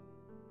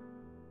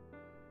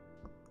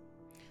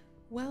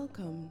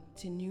Welcome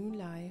to New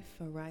Life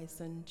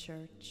Horizon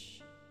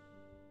Church.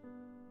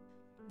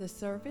 The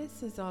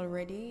service is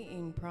already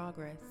in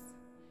progress,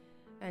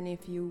 and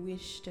if you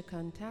wish to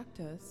contact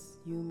us,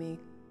 you may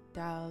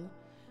dial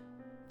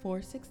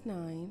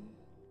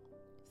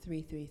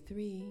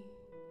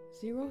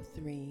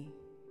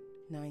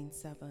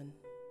 469-333-0397.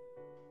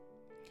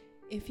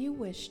 If you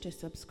wish to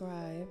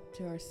subscribe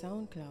to our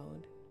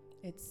SoundCloud,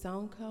 it's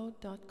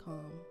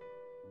soundcloud.com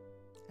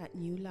at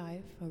New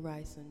Life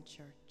Horizon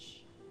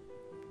Church.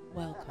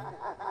 Welcome.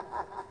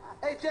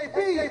 Hey,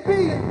 JP,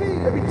 every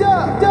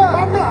dub.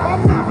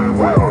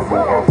 Everywhere I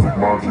go, I take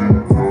my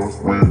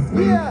Jesus with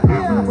me.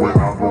 Everywhere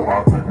I go,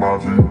 I take my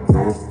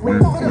Jesus with me.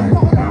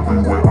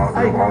 Everywhere I go,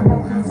 I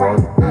know He's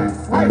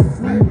right with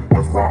me.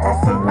 That's why I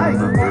say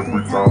with Him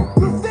every time.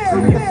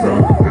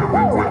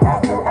 Everywhere I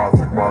go, I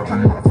take my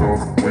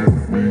Jesus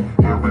with me.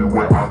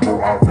 Everywhere I go,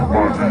 I take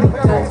my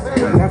Jesus with me.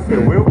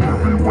 Everywhere I go, I know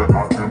He's right with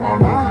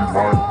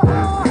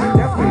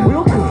me.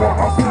 That's why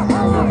I say with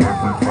Him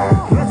every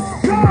time.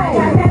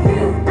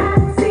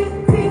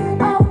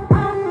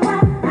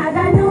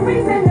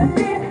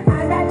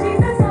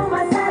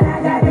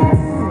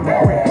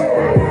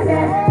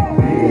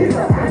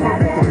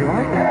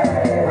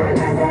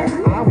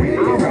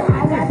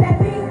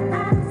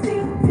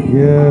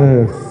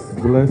 Yes,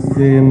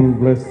 blessing,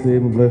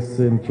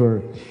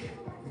 church.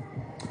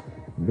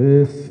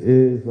 This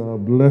is a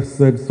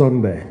blessed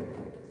Sunday.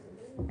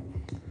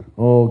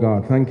 Oh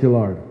God, thank you,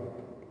 Lord.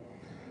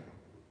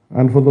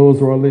 And for those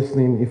who are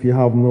listening, if you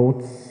have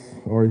notes,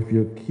 or if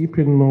you're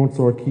keeping notes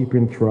or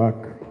keeping track,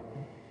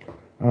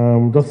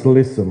 just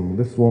listen.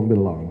 This won't be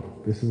long.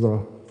 This is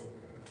a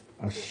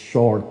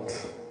short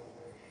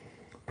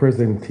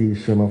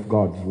presentation of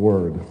God's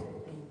Word.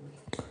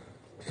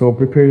 So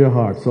prepare your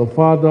heart. So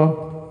Father,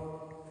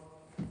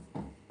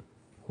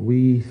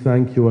 we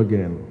thank you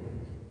again.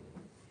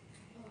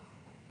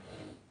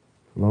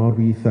 Lord,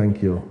 we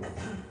thank you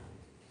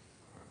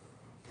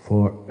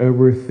for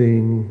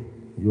everything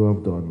you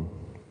have done.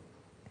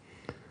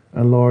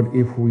 And Lord,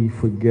 if we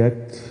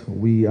forget,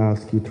 we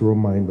ask you to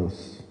remind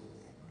us.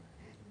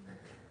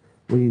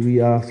 We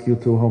ask you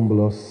to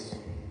humble us.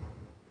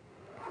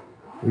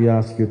 We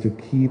ask you to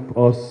keep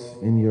us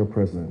in your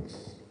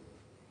presence.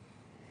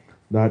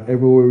 That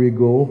everywhere we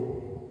go,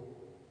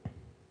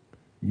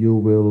 you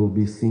will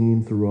be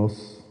seen through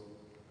us,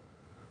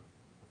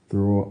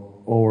 through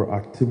our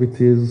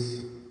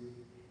activities,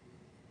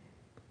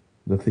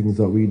 the things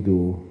that we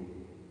do.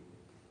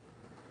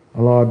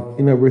 And Lord,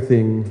 in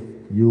everything,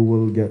 you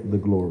will get the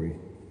glory.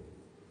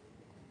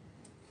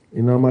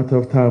 In a matter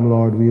of time,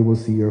 Lord, we will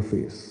see your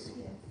face.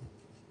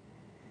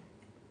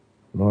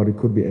 Lord, it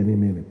could be any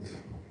minute.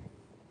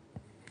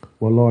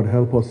 Well, Lord,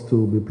 help us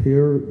to be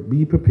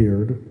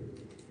prepared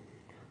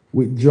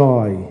with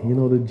joy,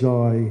 the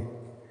joy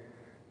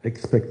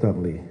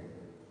expectantly.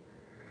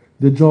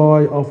 The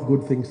joy of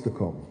good things to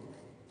come.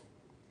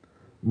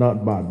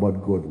 Not bad,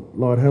 but good.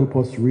 Lord, help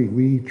us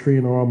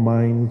retrain our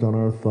minds and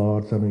our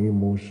thoughts and our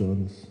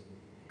emotions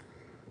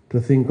to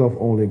think of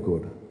only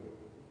good.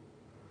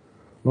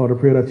 Lord, I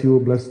pray that you will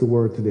bless the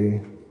word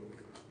today.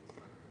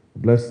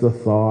 Bless the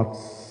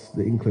thoughts,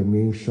 the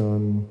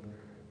inclination,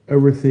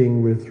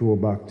 everything we throw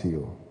back to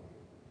you.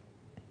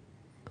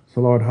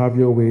 So Lord, have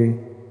your way.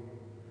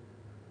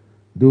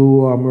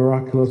 Do a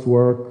miraculous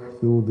work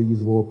through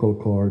these vocal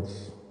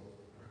cords,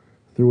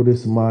 through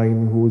this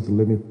mind who is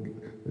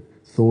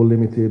so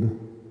limited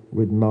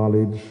with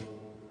knowledge.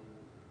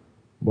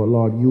 But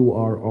Lord, you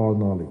are all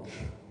knowledge.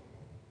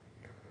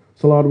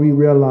 So Lord, we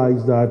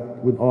realize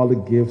that with all the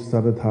gifts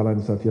and the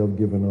talents that you have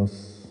given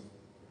us,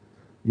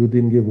 you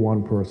didn't give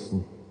one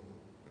person.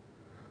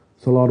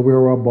 So Lord, we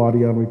are a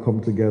body and we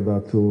come together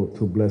to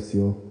bless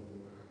you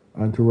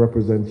and to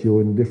represent you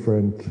in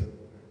different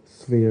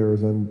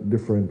spheres and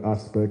different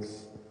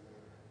aspects.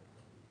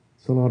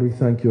 So Lord, we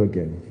thank you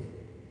again.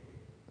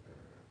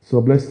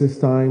 So bless this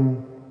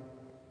time.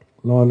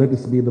 Lord, let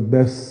this be the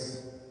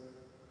best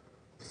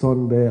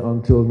Sunday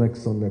until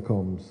next Sunday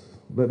comes.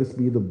 Let this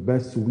be the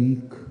best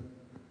week,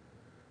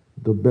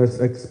 the best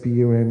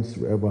experience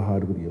we ever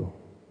had with you.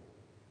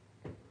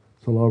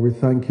 So Lord, we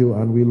thank you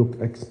and we look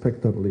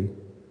expectantly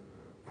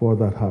for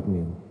that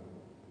happening.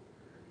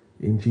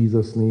 In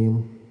Jesus'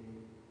 name,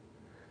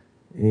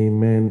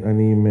 amen and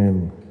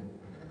amen.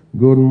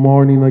 Good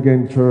morning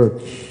again,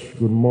 church.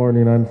 Good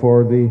morning. And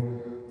for the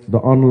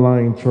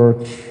online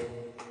church,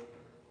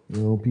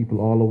 people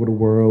all over the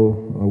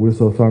world, we're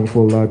so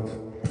thankful that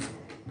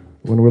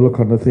when we look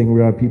at the thing,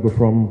 we had people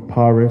from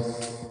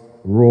Paris,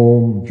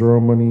 Rome,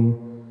 Germany,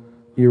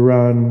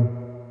 Iran,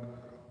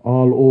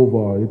 all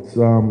over. It's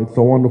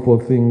a wonderful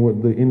thing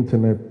with the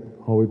internet,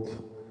 how it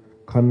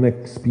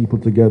connects people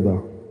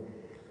together.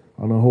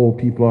 And I hope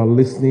people are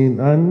listening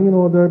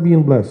and, they're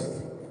being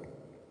blessed.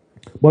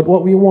 But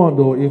what we want,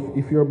 though,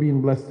 if you're being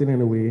blessed in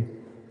any way,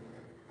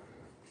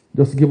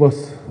 just give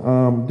us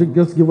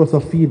a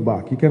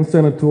feedback. You can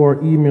send it to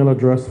our email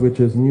address, which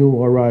is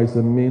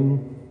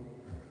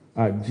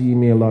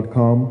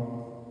newhorizonmin@gmail.com.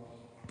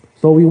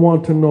 So we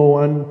want to know,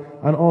 and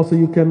And also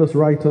you can just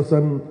write us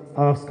and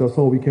ask us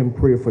how we can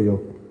pray for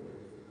you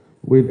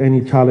with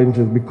any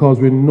challenges, because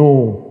we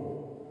know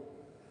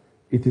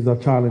it is a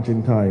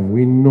challenging time.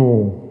 We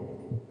know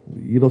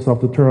you just have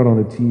to turn on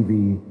the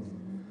TV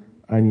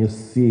and you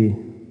see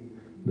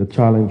the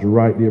challenge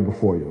right there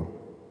before you.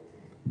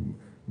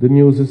 The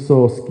news is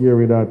so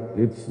scary that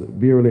it's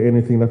barely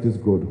anything that is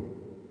good.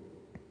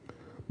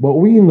 But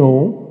we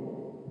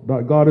know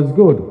that God is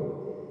good.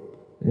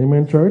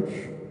 Amen, church?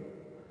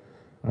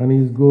 And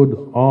He's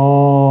good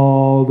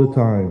all the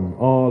time,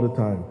 all the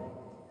time.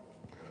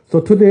 So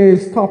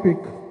today's topic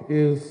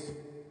is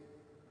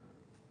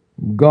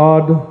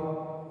God,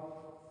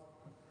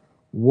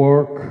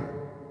 work,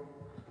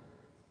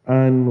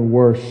 and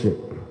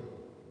worship.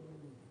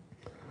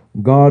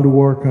 God,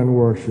 work, and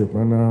worship.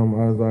 And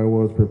as I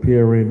was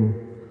preparing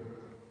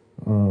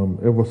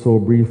ever so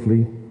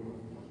briefly,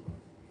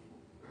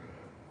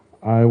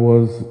 I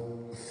was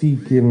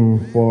seeking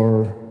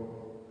for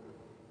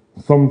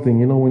something.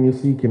 You know, when you're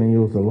seeking and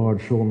you say,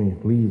 Lord, show me,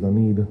 please, I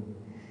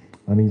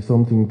need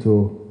something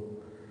to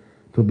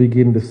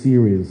begin the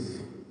series.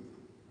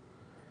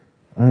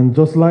 And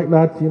just like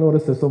that, you know, they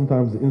say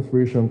sometimes the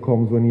inspiration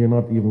comes when you're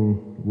not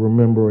even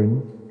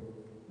remembering.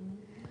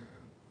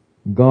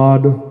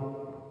 God,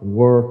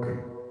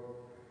 work,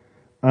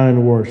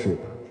 and worship.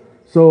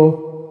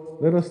 So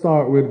let us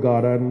start with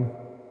God. And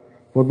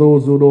for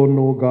those who don't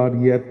know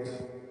God yet,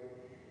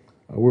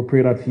 we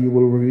pray that He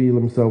will reveal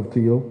Himself to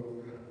you.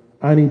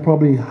 And He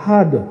probably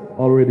had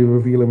already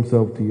revealed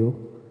Himself to you,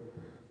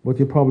 but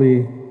you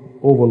probably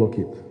overlook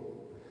it.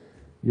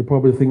 You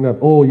probably think that,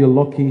 oh, you're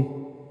lucky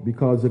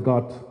because you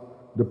got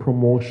the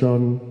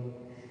promotion.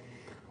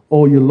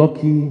 Oh, you're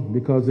lucky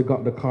because you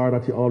got the car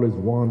that you always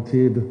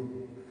wanted.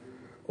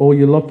 Oh,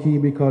 you're lucky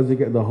because you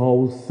get the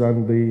house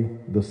and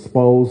the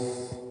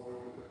spouse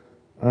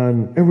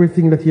and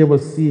everything that you ever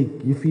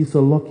seek. You feel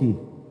so lucky.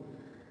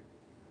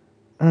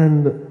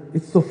 And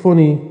it's so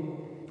funny,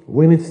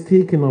 when it's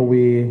taken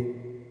away,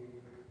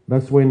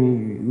 that's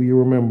when you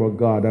remember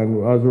God.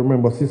 And as I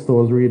remember, Sister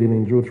was reading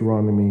in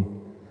Deuteronomy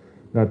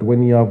that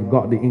when you have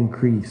got the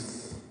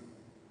increase,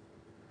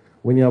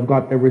 when you have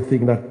got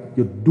everything, that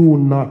you do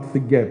not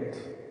forget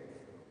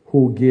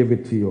who gave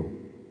it to you.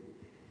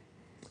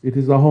 It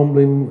is a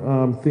humbling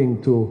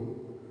thing to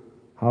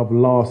have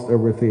lost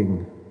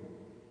everything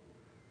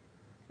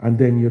and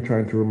then you're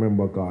trying to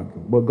remember God.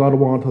 But God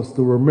wants us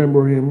to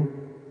remember Him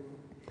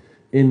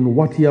in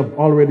what He have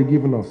already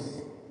given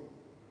us.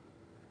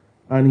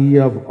 And He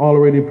have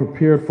already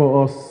prepared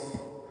for us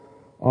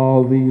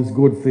all these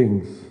good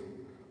things.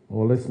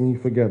 Oh, let me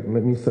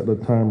set the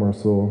timer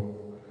so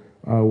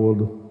I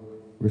would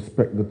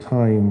respect the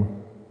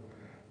time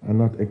and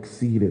not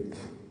exceed it.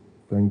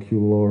 Thank you,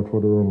 Lord,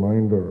 for the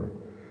reminder.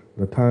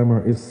 The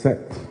timer is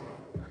set.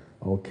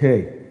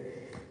 Okay.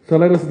 So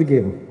let us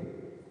begin.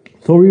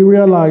 So we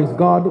realize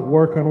God,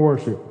 work, and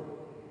worship.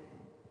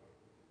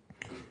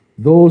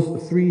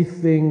 Those three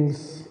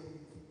things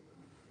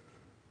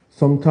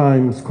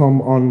sometimes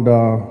come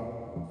under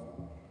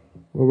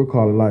what we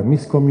call it, like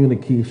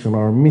miscommunication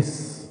or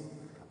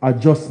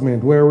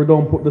misadjustment, where we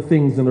don't put the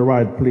things in the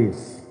right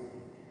place.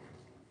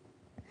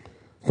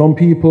 Some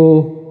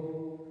people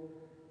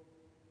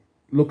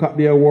look at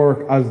their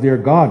work as their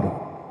God,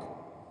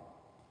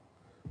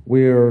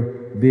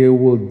 where they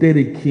will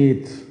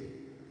dedicate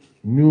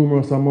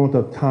numerous amount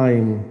of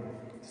time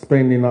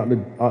spending at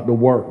the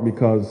work,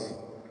 because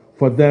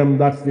for them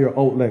that's their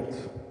outlet.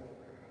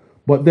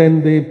 But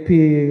then they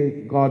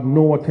pay God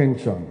no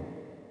attention.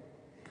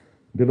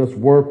 They just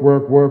work,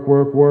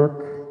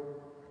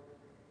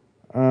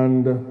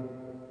 and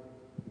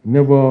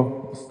never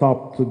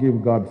stop to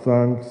give God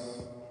thanks.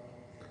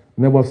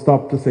 Never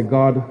stop to say,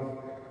 God,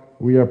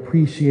 we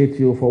appreciate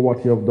you for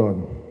what you have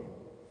done.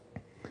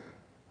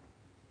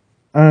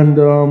 And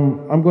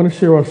I'm going to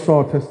share a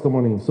short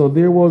testimony. So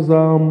there was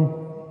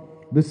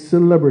this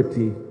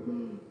celebrity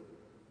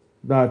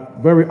that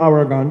very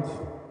arrogant,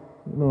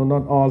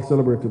 not all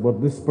celebrity,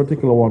 but this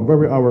particular one,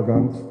 very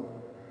arrogant,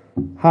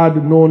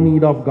 had no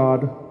need of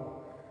God.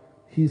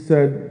 He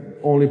said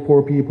only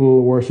poor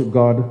people worship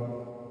God,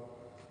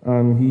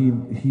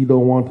 and he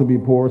don't want to be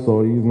poor,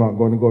 so he's not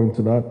going to go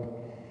into that.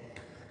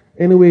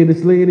 Anyway,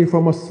 this lady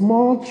from a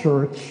small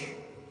church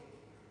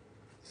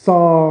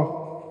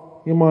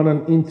saw him on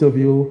an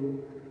interview,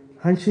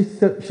 and she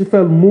said she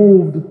felt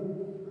moved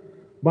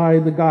by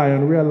the guy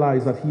and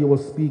realized that he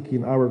was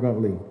speaking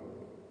arrogantly.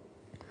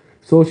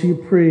 So she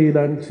prayed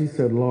and she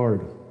said,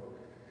 Lord,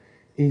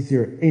 is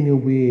there any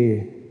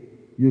way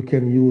you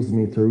can use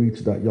me to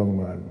reach that young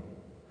man?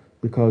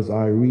 Because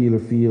I really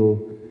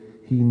feel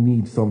he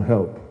needs some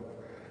help.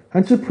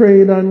 And she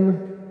prayed and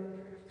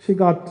she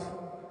got,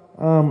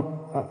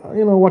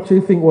 what she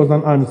think was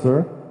an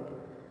answer.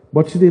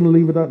 But she didn't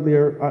leave it at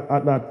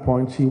that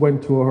point. She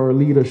went to her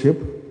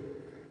leadership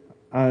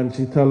and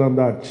she told them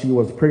that she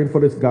was praying for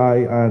this guy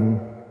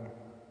and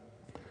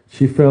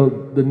she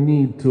felt the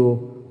need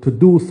to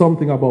do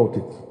something about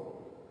it.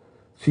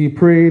 She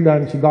prayed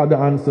and she got the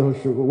answer.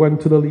 She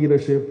went to the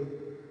leadership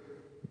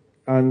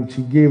and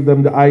she gave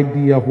them the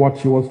idea of what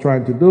she was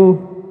trying to do,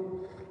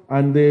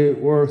 and they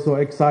were so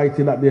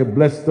excited that they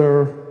blessed her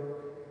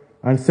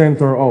and sent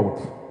her out.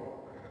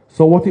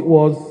 So what it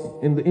was,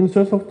 in the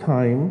interest of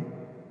time,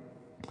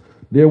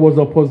 there was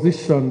a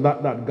position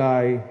that that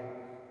guy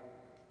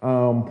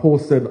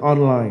posted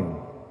online.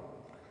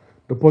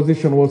 The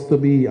position was to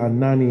be a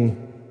nanny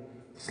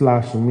 /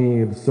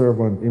 maid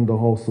servant in the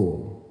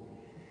household.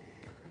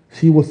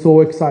 She was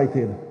so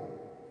excited.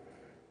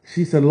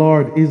 She said,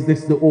 Lord, is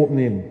this the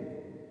opening?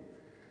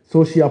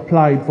 So she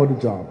applied for the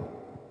job.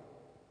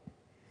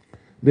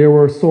 There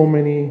were so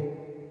many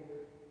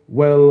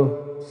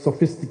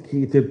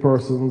well-sophisticated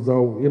persons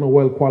or,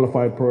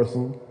 well-qualified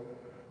persons.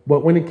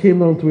 But when it came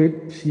down to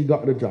it, she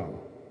got the job.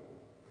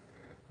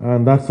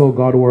 And that's how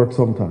God works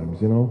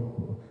sometimes,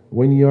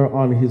 When you're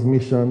on his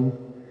mission,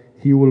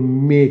 he will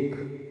make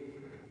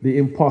the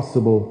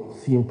impossible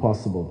seem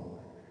possible.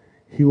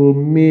 He will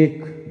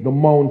make the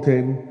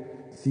mountain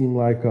seem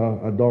like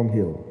a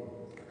dunghill.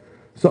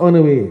 So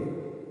anyway,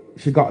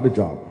 she got the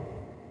job.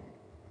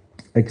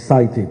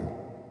 Excited.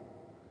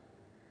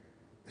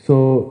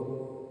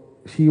 So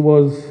she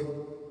was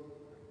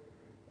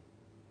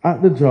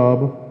at the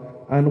job,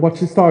 and what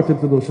she started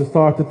to do, she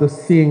started to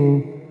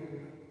sing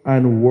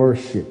and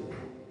worship.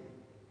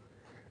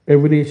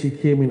 Every day she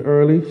came in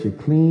early, she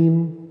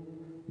cleaned,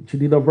 she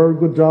did a very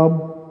good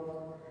job.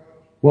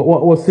 But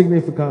what was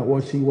significant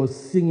was she was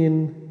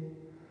singing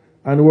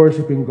and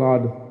worshiping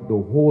God the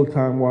whole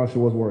time while she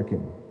was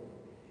working.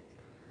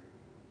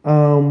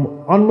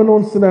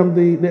 Unbeknownst to them,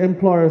 the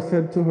employer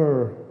said to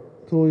her,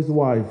 to his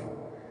wife,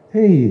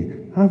 hey,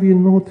 have you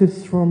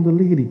noticed from the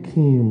lady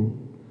came,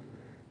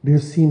 there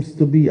seems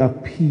to be a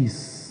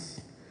peace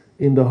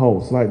in the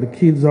house. Like the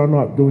kids are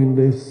not doing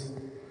this,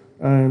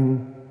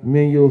 and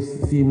me and you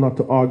seem not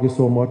to argue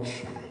so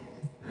much.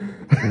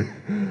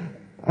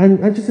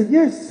 And she said,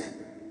 yes,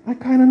 I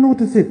kind of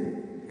noticed it.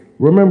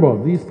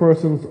 Remember, these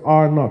persons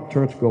are not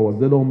churchgoers.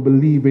 They don't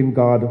believe in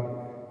God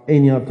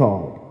any at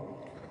all.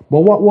 But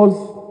what was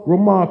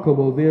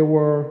remarkable, they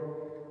were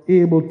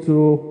able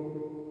to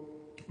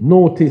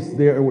notice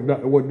there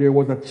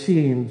was a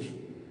change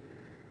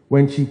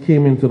when she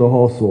came into the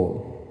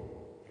household.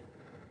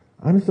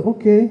 And I said,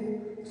 okay.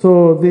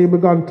 So they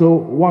began to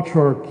watch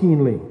her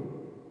keenly.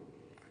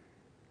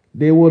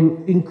 They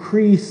will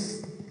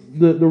increase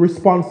the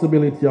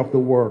responsibility of the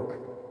work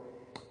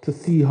to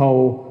see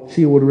how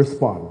she would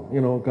respond,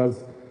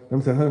 because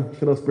them say,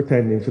 she just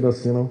pretending, she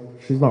just,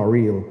 she's not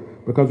real.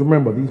 Because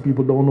remember, these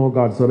people don't know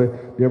God, so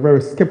they're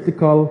very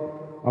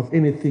skeptical of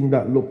anything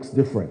that looks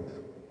different.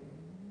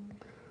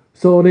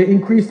 So they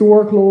increased the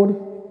workload,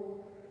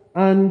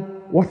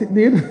 and what it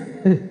did,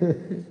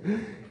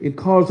 it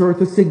caused her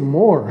to sing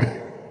more.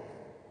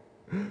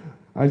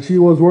 And she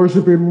was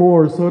worshiping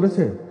more, so they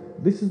said,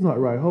 this is not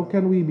right. How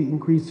can we be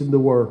increasing the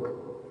work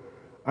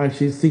and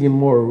she's singing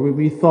more?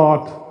 We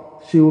thought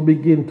she would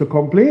begin to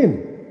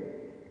complain.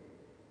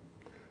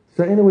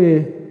 So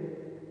anyway,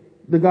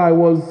 the guy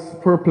was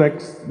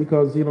perplexed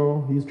because,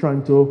 he's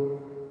trying to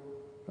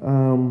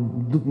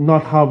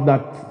not have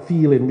that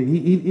feeling.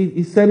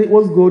 He said it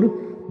was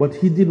good, but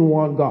he didn't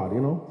want God,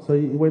 So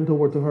he went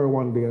over to her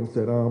one day and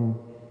said,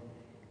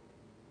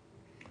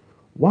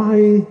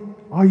 why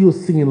are you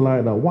singing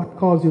like that? What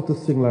caused you to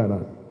sing like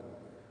that?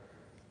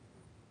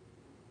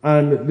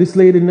 And this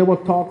lady never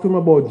talked to him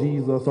about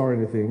Jesus or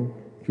anything.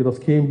 She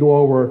just came to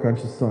her work and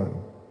she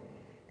sang.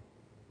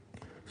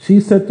 She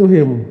said to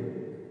him,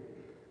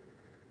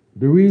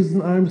 the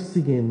reason I'm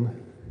singing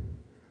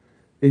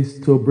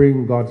is to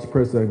bring God's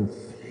presence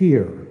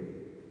here.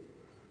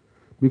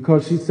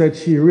 Because she said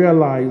she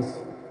realized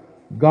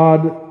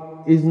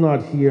God is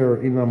not here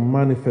in a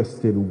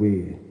manifested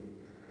way.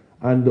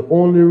 And the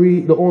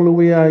only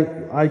way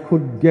I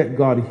could get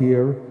God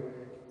here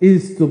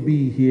is to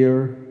be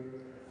here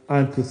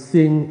and to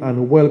sing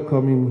and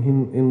welcome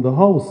him in the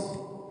house.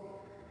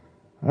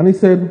 And he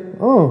said,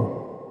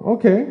 oh,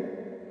 okay.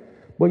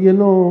 But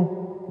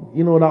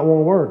that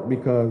won't work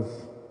because,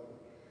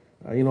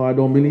 I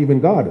don't believe in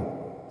God.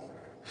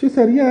 She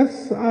said,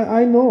 yes,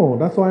 I know.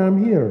 That's why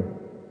I'm here.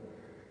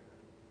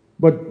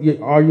 But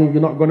you're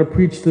not going to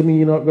preach to me?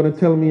 You're not going to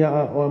tell me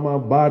I'm a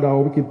bad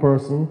or wicked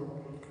person?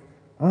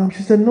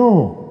 She said,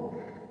 no,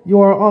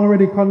 you are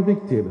already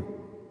convicted.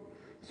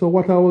 So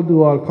what I will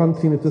do, I'll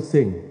continue to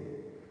sing.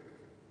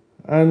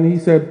 And he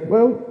said,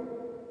 well,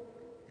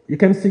 you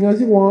can sing as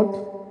you want.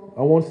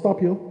 I won't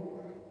stop you.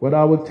 But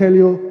I will tell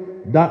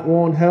you that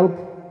won't help.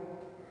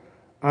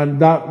 And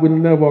that will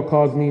never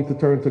cause me to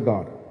turn to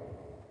God.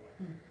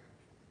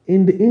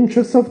 In the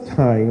interest of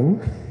time,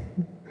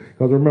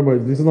 because remember,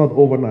 this is not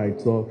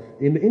overnight. So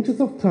in the interest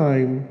of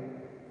time,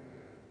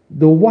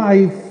 the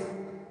wife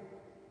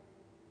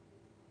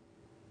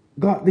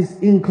got this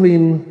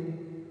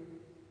inkling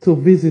to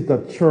visit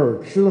a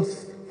church. She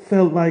just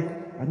felt like,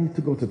 I need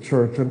to go to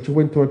church. And she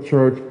went to a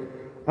church.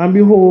 And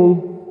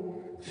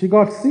behold, she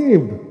got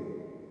saved.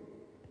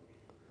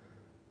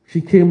 She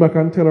came back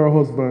and told her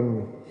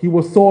husband. He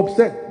was so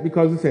upset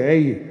because he said,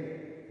 hey,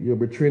 you're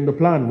betraying the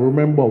plan.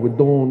 Remember, we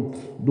don't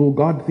do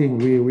God thing.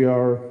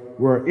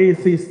 We're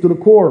atheists to the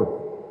core.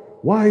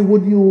 Why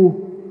would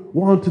you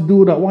want to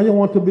do that? Why you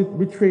want to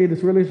betray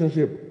this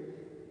relationship?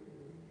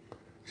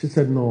 She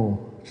said,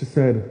 no. She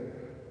said,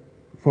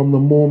 from the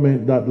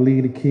moment that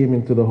lady came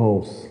into the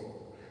house,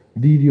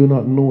 did you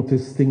not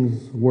notice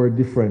things were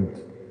different?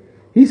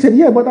 He said,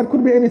 yeah, but that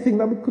could be anything.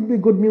 That could be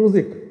good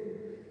music.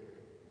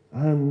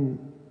 And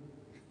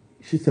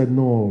she said,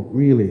 no,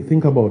 really,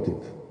 think about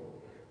it.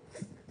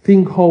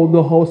 Think how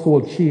the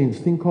household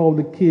changed. Think how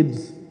the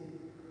kids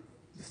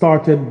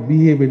started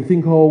behaving.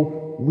 Think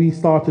how we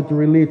started to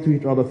relate to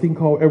each other. Think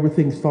how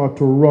everything started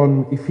to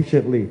run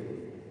efficiently.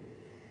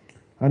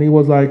 And he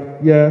was like,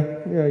 yeah,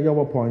 you have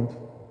a point.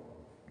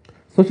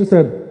 So she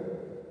said,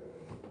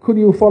 could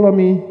you follow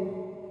me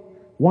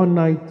one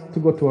night to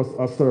go to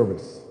a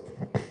service?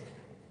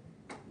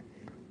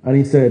 And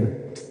he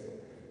said,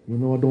 you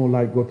know, I don't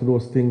like go to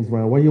those things,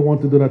 man. Why you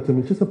want to do that to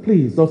me? She said,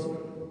 please, just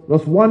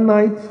one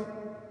night,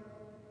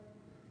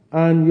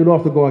 and you don't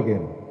have to go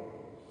again.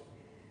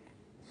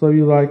 So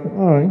you're like,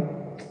 all right.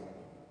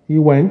 He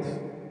went,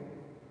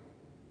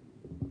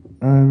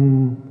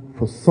 and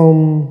for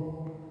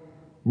some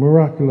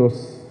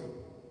miraculous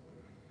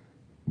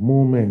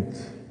moment,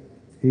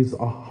 his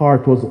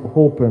heart was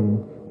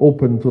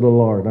open to the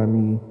Lord,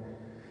 and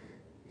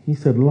he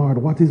said, Lord,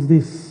 what is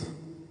this?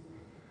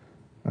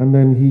 And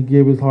then he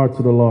gave his heart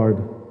to the Lord.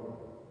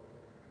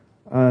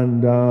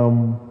 And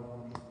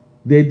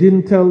they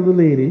didn't tell the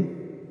lady,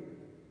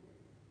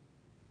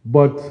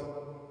 but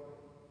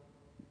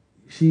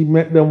she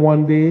met them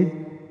one day,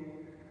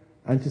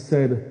 and she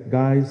said,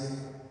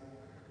 guys,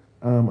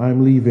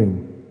 I'm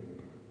leaving.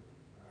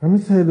 And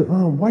he said,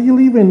 why are you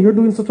leaving? You're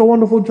doing such a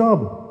wonderful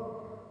job.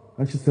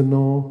 And she said,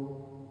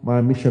 no,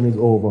 my mission is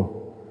over.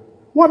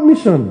 What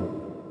mission?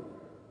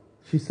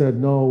 She said,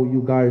 no,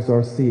 you guys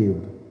are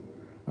saved.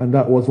 And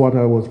that was what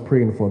I was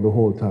praying for the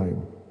whole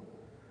time.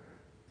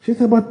 She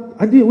said, but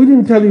we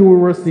didn't tell you we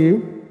were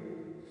saved.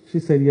 She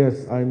said,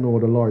 yes, I know,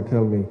 the Lord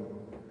tell me.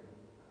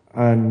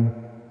 And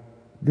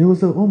they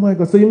was like, oh my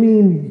God, so you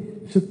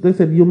mean, they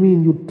said, you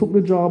mean you took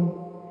the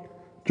job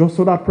just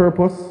for that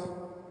purpose?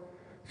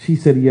 She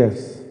said,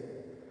 yes,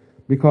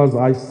 because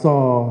I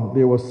saw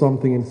there was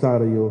something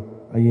inside of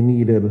you and you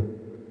needed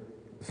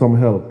some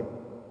help.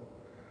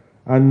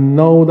 And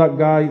now that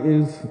guy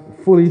is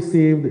fully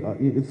saved.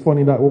 It's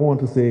funny that we want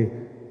to say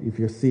if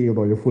you're saved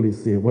or you're fully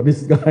saved, but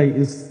this guy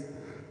is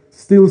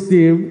still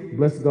saved,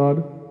 bless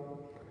God,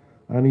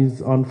 and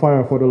he's on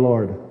fire for the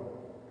Lord.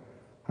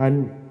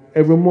 And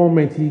every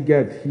moment he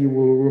gets, he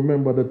will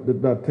remember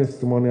that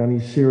testimony,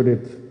 and he shared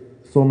it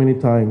so many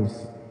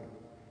times.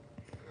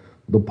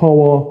 The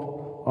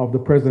power of the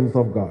presence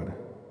of God.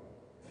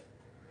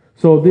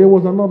 So there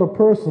was another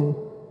person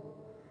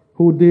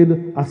who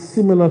did a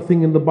similar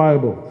thing in the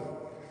Bible.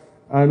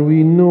 And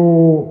we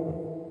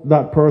know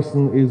that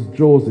person is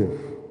Joseph.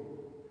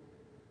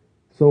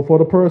 So for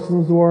the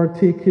persons who are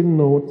taking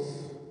notes,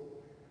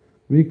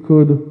 we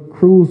could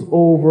cruise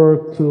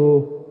over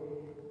to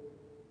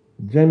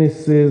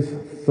Genesis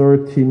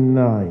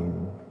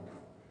 39.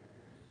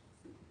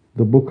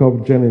 The book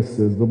of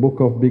Genesis, the book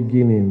of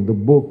beginning, the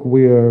book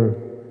where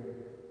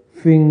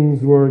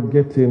things were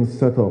getting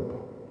set up.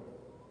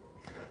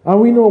 And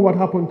we know what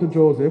happened to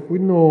Joseph. We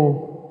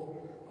know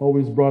how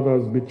his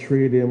brothers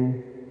betrayed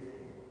him,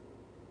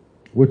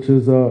 which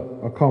is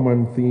a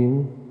common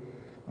theme,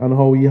 and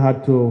how he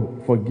had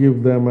to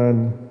forgive them,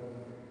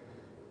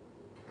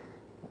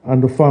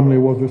 and the family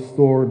was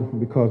restored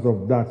because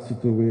of that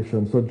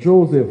situation. So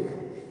Joseph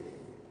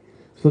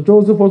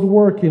was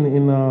working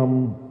in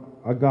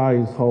a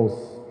guy's house.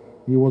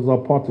 He was a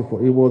Potiphar.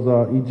 He was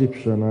an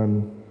Egyptian,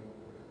 and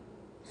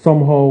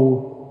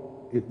somehow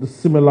the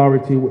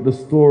similarity with the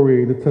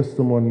story, the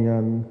testimony,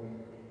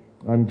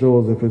 and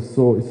Joseph is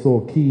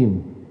so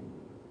keen.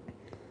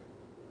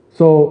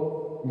 So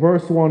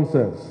verse 1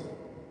 says,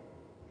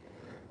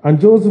 and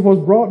Joseph was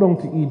brought down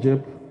to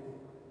Egypt.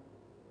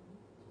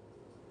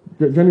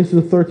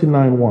 Genesis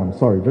 39:1.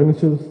 Sorry,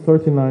 Genesis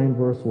 39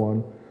 verse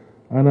 1,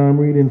 and I'm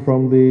reading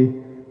from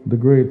the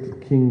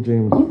great King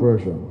James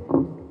Version.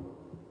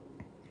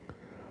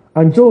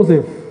 And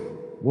Joseph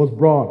was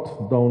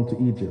brought down to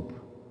Egypt,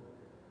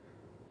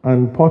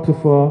 and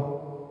Potiphar,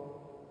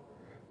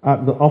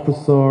 at the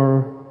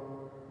officer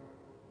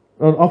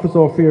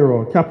of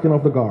Pharaoh, captain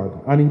of the guard,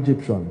 an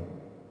Egyptian.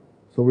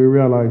 So we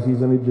realize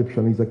he's an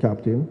Egyptian, he's a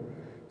captain,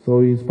 so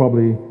he's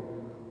probably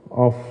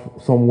of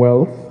some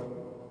wealth.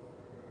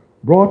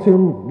 Brought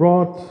him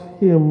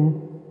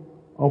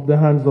of the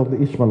hands of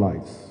the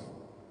Ishmaelites,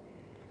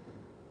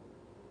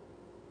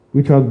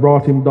 which had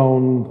brought him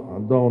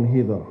down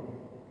hither.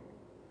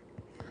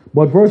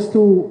 But verse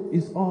 2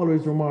 is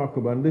always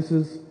remarkable, and this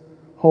is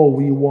how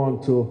we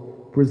want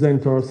to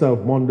present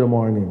ourselves Monday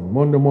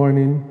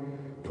morning,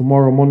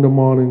 tomorrow Monday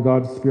morning,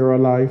 God spare our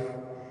life.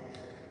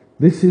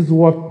 This is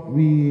what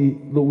we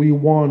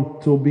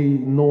want to be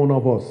known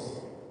of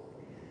us.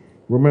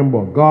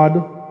 Remember,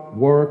 God,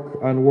 work,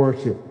 and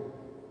worship.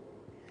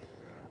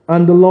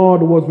 And the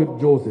Lord was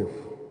with Joseph.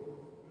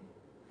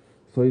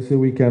 So you see,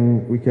 we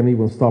can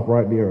even stop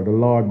right there. The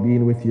Lord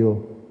being with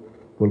you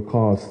will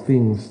cause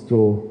things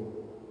to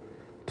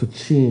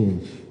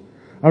change.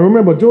 And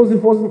remember,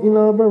 Joseph wasn't in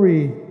a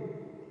very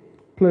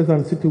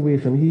pleasant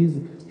situation.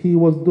 He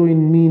was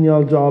doing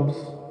menial jobs.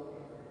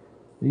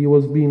 He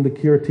was being the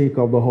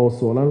caretaker of the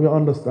household, and we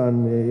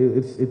understand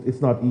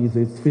it's not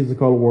easy. It's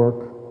physical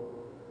work.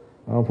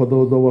 For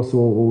those of us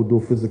who do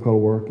physical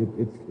work,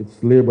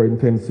 it's labor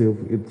intensive.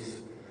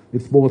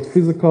 It's both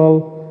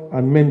physical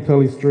and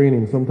mentally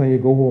straining. Sometimes you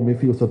go home, you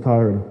feel so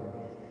tired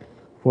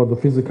for the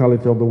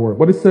physicality of the work.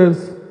 But it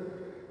says,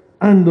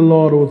 and the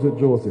Lord was with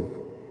Joseph.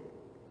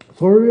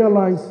 So we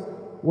realize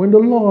when the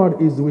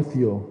Lord is with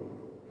you,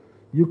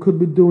 you could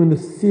be doing the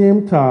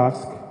same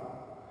task,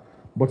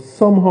 but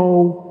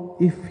somehow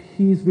if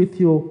He's with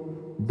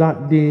you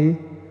that day,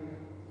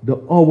 the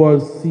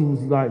hours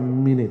seems like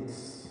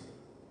minutes.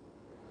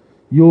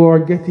 You are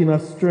getting a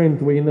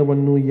strength where you never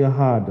knew you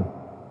had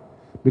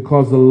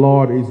because the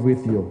Lord is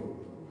with you.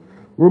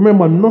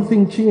 Remember,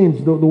 nothing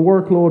changed. The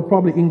workload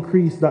probably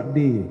increased that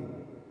day.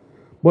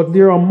 But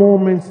there are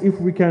moments, if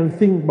we can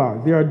think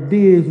back, there are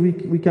days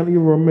we can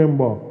even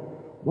remember,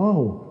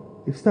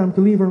 wow, it's time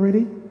to leave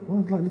already?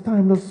 Well, it's like the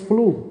time just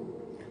flew.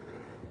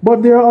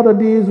 But there are other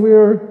days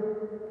where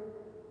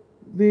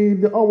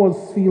the hours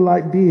feel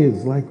like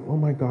days, like, oh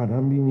my God,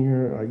 I'm being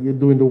here, you're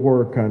doing the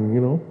work, and you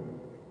know.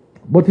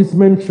 But it's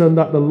mentioned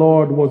that the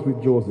Lord was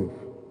with Joseph.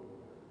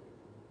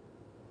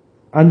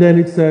 And then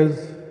it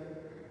says,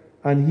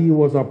 and he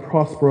was a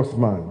prosperous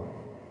man.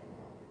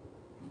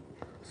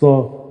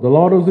 So the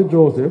Lord was with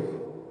Joseph,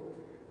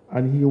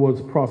 and he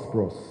was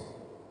prosperous.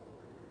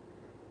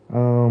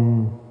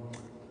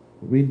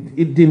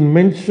 It didn't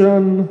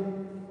mention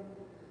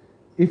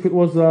if it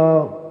was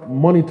a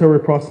monetary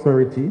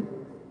prosperity.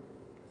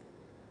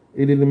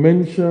 It didn't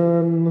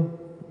mention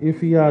if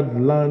he had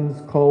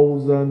lands,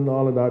 cows, and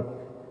all of that.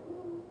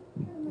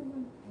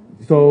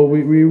 So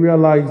we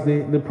realize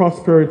the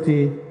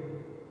prosperity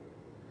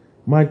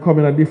might come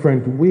in a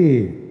different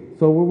way.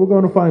 So we're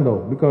going to find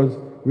out, because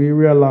we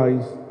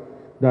realize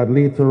that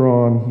later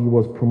on he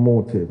was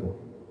promoted,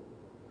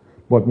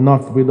 but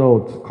not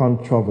without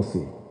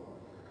controversy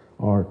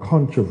or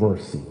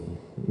controversy,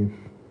 if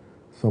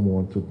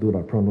someone to do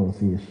that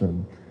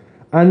pronunciation.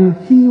 And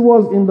he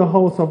was in the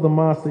house of the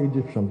master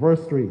Egyptian.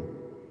 Verse 3.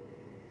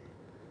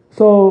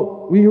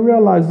 So we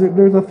realize that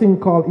there's a thing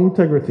called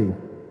integrity,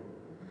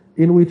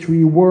 in which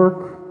we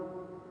work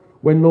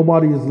when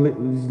nobody is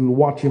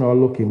watching or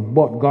looking,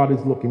 but God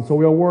is looking. So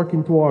we are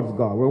working towards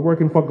God. We're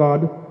working for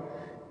God,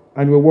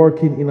 and we're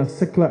working in a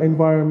secular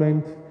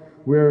environment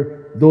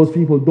where those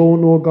people don't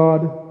know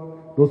God.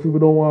 Those people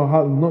don't want to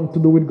have nothing to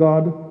do with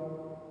God.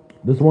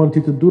 Just want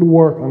you to do the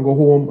work and go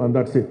home, and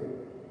that's it.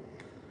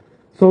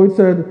 So it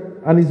said,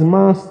 and his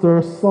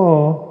master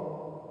saw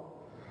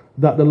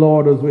that the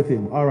Lord was with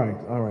him. All right.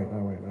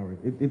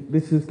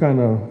 This is kind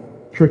of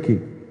tricky.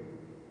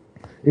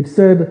 It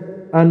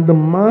said, and the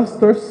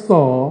master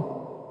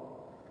saw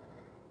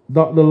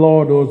that the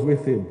Lord was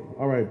with him.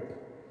 All right.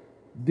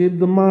 Did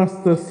the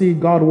master see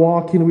God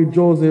walking with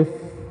Joseph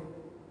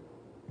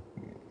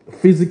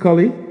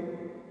physically?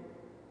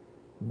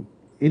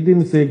 It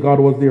didn't say God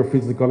was there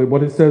physically,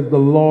 but it says the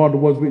Lord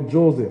was with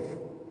Joseph.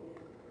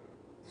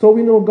 So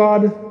we know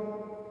God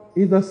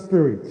is a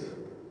spirit,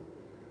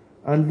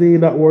 and they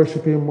that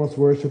worship him must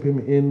worship him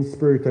in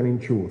spirit and in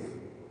truth.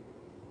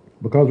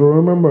 Because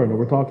remember,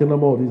 we're talking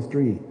about these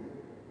three: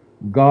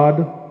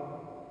 God,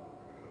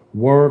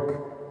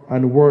 work,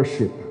 and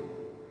worship.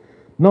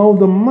 Now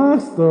the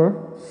master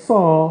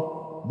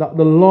saw that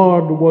the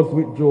Lord was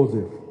with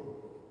Joseph,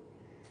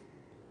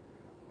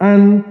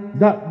 and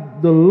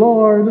that the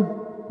Lord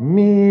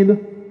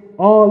made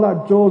all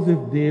that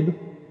Joseph did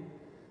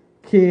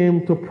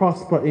came to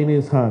prosper in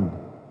his hand.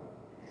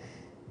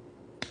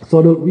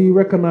 So that we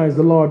recognize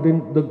the Lord,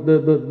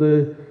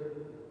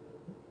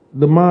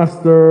 the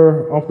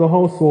master of the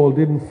household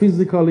didn't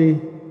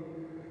physically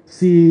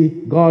see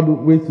God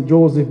with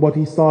Joseph, but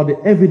he saw the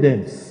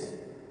evidence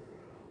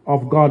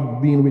of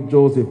God being with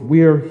Joseph,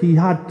 where he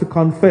had to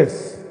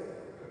confess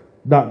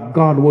that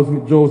God was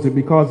with Joseph,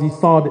 because he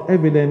saw the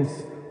evidence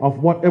of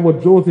whatever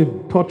Joseph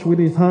touched with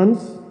his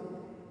hands,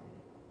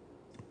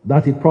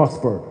 that it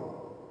prospered.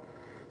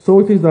 So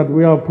it is that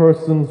we have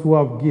persons who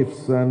have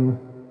gifts, and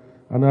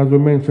as we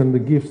mentioned, the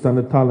gifts and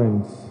the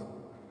talents.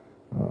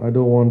 I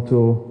don't want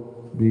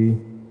to be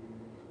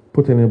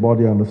putting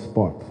anybody on the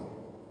spot.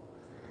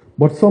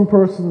 But some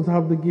persons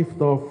have the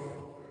gift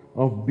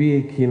of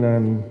baking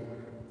and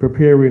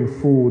preparing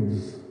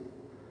foods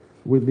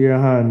with their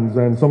hands,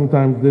 and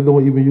sometimes they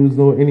don't even use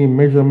any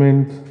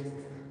measurement.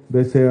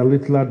 They say a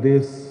little of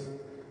this,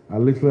 a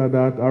little of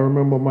that. I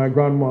remember my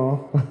grandma,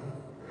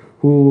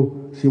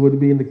 who she would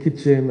be in the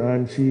kitchen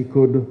and she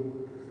could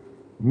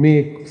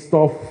make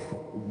stuff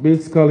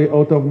basically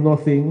out of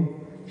nothing.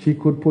 She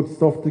could put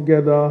stuff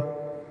together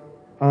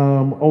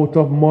out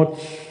of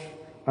much,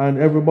 and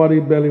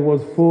everybody's belly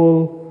was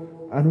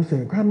full. And we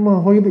said,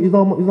 Grandma, how you do? It's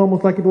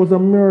almost like it was a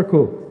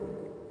miracle.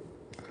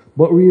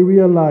 But we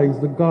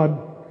realized that God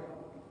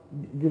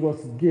give us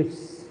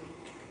gifts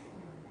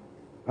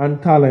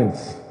and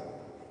talents.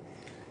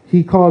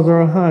 He caused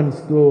our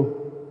hands to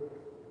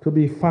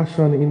be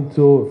fashioned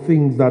into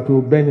things that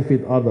will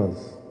benefit others.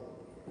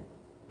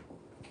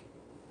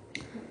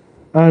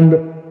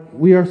 And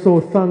we are so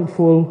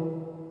thankful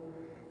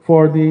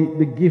for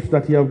the gift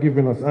that He has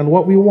given us. And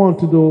what we want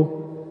to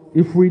do,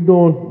 if we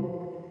don't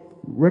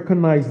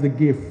recognize the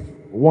gift,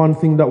 one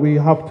thing that we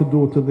have to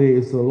do today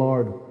is,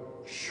 Lord,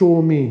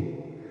 show me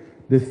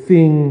the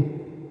thing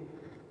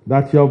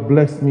that You have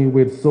blessed me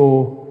with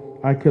so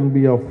I can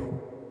be of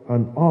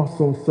an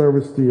awesome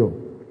service to You.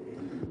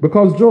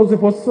 Because Joseph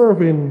was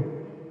serving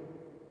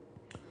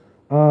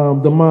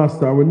the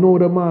master. We know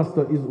the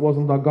master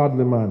wasn't a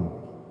godly man.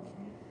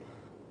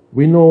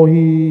 We know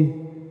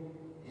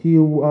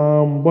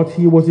but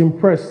he was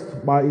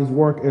impressed by his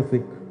work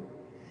ethic.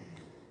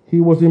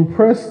 He was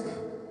impressed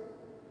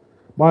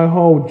by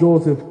how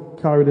Joseph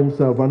carried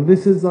himself. And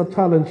this is a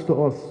challenge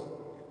to us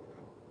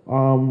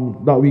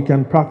that we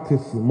can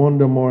practice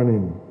Monday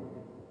morning.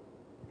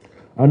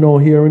 I know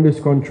here in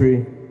this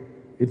country,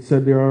 it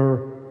said there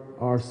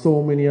are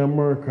so many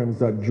Americans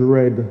that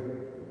dread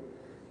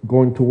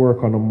going to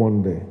work on a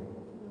Monday.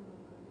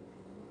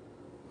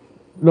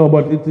 No,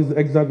 but it is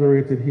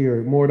exaggerated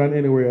here more than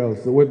anywhere else.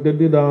 They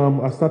did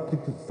a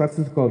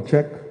statistical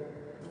check,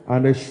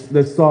 and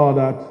they saw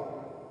that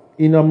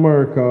in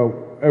America,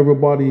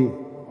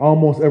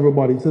 almost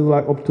everybody, it says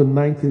like up to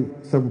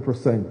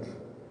 97%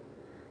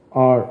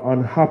 are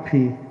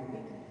unhappy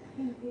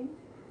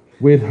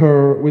with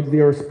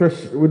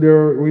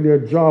their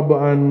job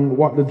and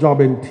what the job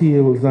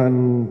entails.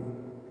 And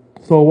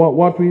so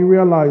what we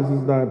realize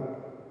is that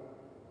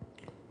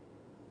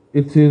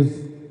it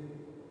is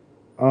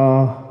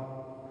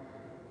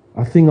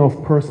a thing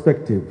of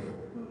perspective.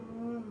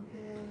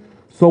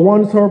 So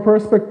once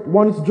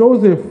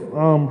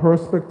Joseph's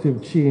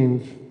perspective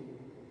changed,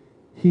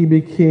 he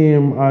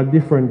became a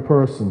different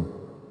person.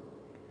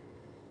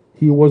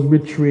 He was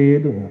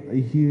betrayed.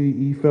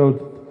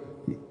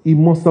 He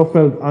must have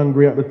felt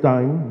angry at the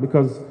time,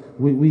 because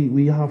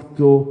we have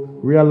to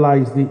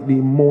realize the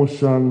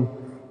emotion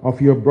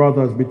of your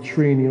brothers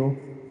betraying you.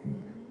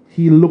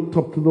 He looked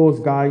up to those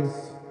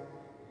guys.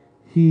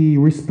 He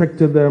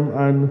respected them,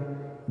 and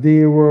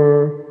they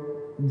were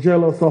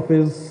jealous of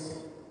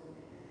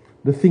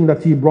the thing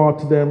that he brought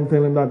to them,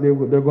 telling that they're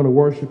going to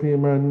worship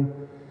him. And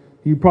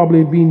he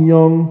probably being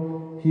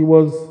young, he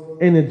was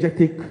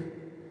energetic,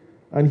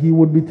 and he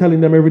would be telling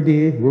them every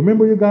day,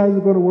 remember you guys are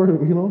going to worship,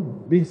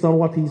 based on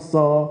what he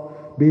saw,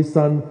 based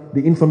on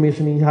the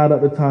information he had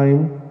at the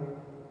time.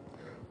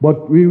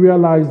 But we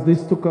realized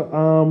this took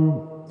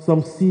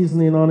some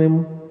seasoning on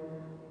him.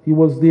 He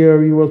was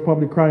there, he was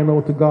probably crying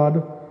out to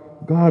God,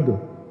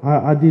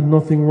 I did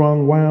nothing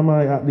wrong. Why am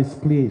I at this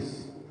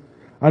place?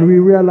 And we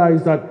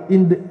realized that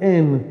in the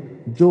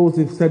end,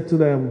 Joseph said to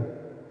them,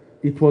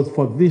 it was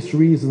for this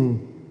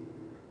reason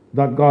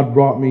that God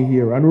brought me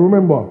here. And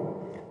remember,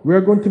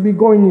 we're going to be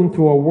going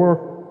into a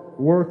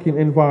working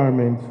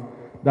environment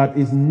that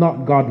is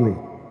not godly.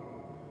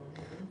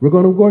 We're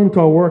going to go into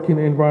a working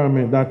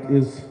environment that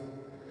is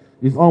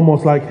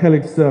almost like hell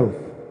itself.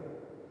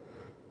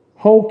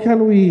 How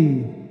can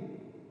we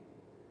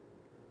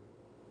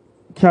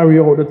carry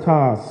out the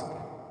task?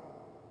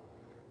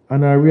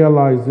 And I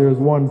realize there's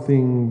one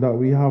thing that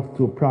we have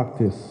to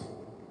practice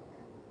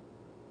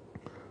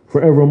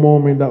for every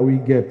moment that we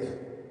get,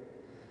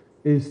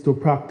 is to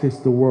practice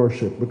the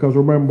worship. Because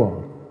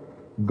remember,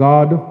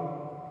 God,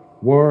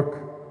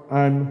 work,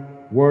 and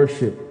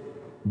worship.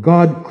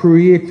 God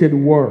created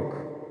work.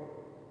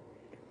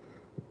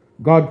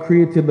 God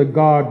created the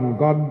garden.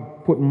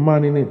 God put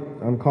man in it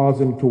and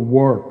caused him to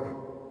work.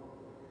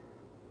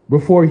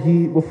 Before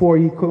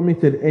he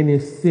committed any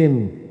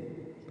sin,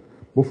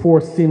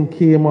 before sin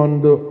came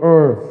on the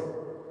earth,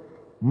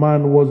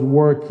 man was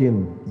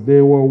working. They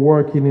were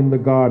working in the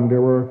garden. They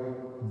were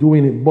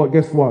doing it. But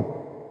guess what?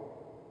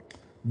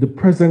 The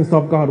presence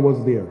of God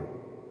was there.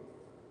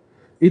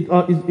 It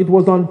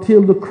was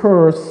until the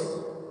curse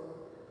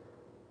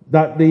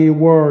that they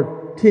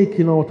were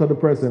taken out of the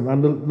presence.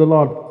 And the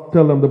Lord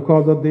tell them,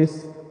 because of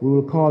this, we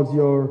will cause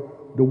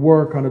the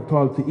work and the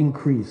toil to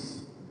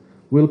increase.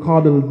 We'll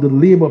cause the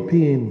labor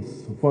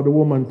pains for the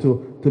woman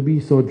to be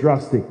so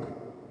drastic.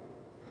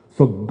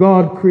 So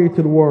God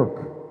created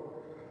work,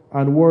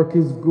 and work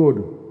is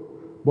good,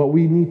 but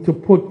we need to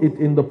put it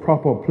in the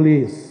proper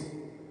place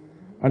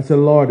and say,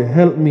 Lord,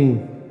 help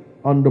me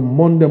on the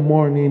Monday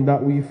morning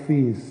that we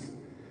face,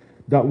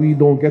 that we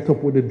don't get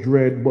up with the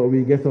dread, but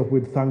we get up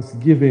with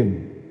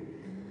thanksgiving.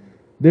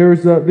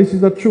 This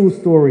is a true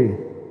story.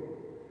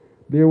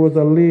 There was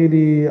a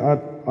lady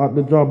at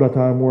the job that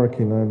I'm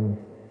working, and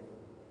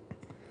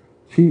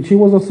she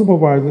was a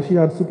supervisor. She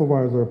had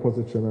supervisor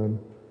position,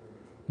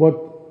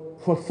 but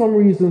for some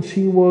reason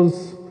she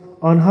was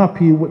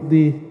unhappy with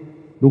the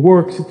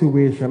work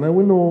situation. And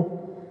we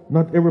know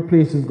not every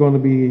place is going to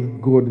be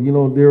good.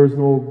 There is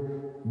no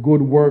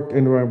good work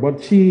environment.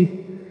 But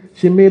she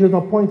made it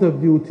a point of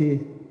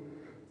duty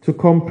to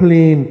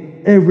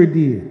complain every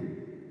day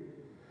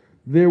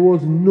There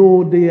was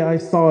no day I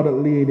saw that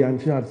lady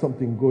and she had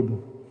something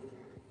good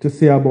to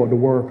say about the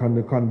work and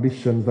the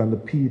conditions and the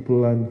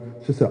people. And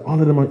she said, all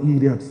of them are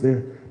idiots.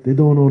 They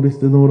don't know this,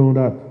 they don't know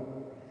that.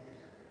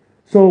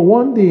 So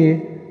one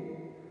day,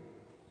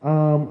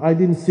 I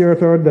didn't see her at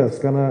her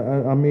desk, and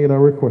I made a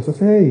request. I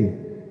said, hey,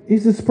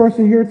 is this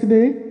person here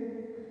today?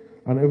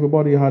 And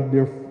everybody had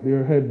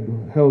their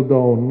head held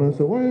down. And I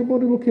said, why is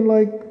everybody looking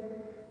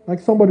like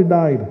somebody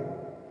died?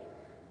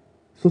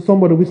 So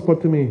somebody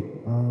whispered to me,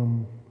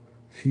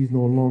 she's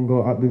no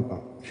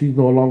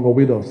longer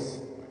with us.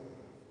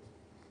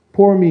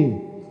 Poor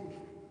me.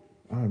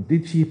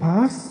 Did she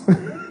pass?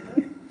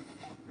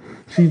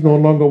 She's no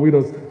longer with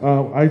us.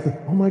 I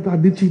said, oh my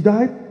God, did she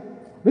die?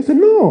 They said,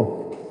 no.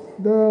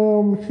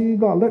 She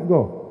got let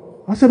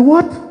go. I said,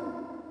 what?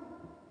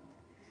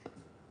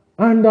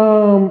 And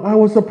I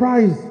was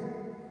surprised.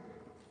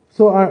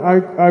 So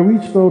I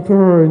reached out to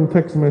her in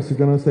text message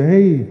and I said,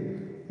 hey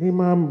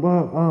ma'am,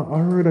 I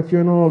heard that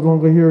you're no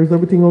longer here. Is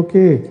everything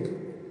okay?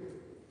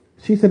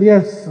 She said,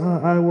 yes,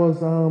 I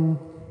was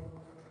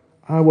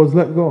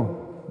let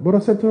go. But I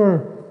said to her,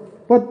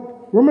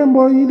 but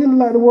remember, you didn't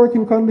like the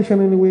working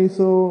condition anyway,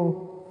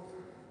 so,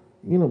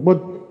 but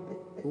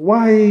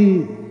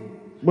why,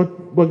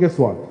 but guess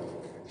what?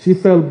 She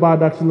felt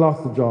bad that she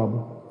lost the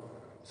job.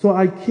 So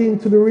I came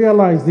to the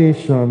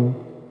realization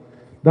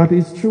that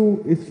it's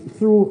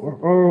through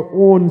her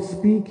own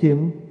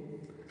speaking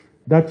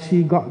that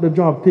she got the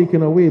job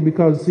taken away,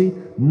 because see,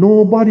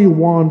 nobody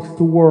wants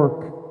to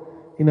work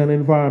in an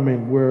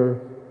environment where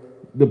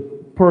the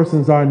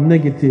persons are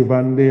negative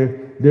and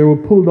they will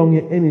pull down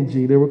your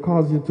energy, they will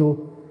cause you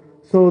to.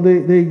 So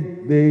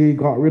they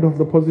got rid of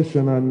the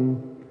position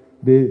and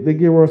they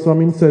gave her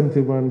some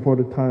incentive and for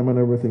the time and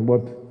everything,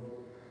 but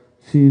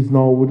she's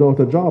now without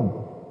a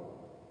job.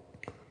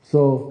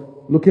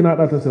 So looking at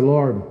that, I said,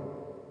 Lord,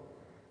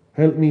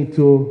 help me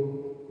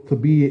to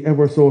be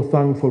ever so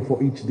thankful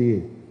for each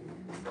day.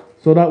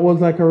 So that was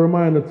like a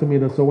reminder to me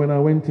that, so when I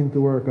went into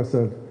work, I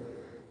said,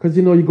 because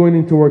you're going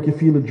into work, you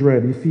feel the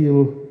dread,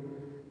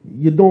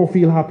 you don't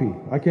feel happy.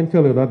 I can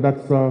tell you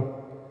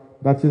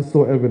that is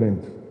so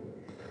evident.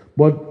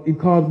 But it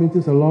caused me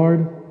to say,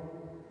 Lord,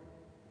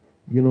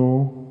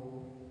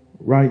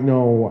 right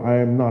now I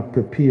am not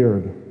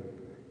prepared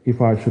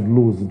if I should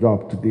lose the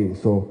job today.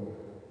 So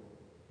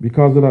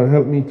because of that,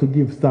 help me to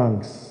give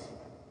thanks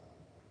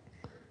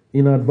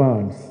in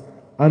advance.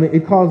 And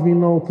it caused me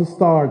now to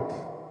start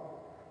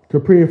to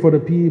pray for the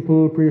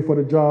people, pray for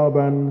the job,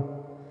 and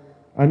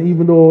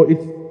even though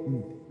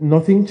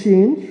nothing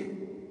changed,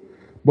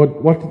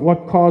 but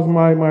what caused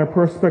my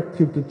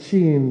perspective to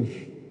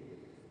change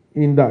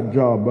in that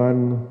job,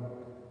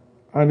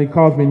 and it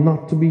caused me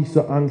not to be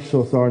so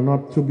anxious or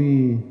not to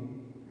be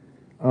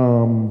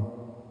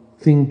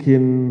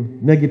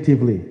thinking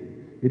negatively.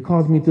 It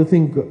caused me to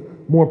think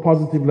more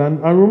positively.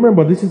 And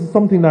remember, this is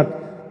something that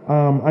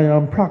I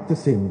am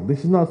practicing.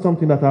 This is not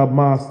something that I've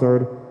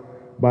mastered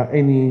by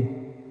any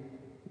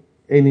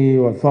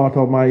thought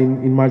of my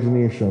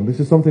imagination. This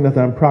is something that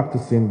I'm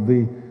practicing,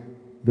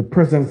 the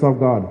presence of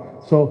God.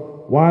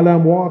 So while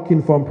I'm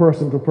walking from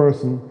person to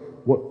person,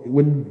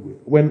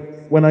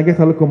 when I get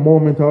a little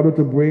moment or a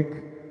little break,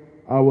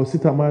 I will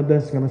sit at my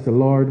desk and I say,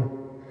 Lord,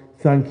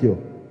 thank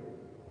you.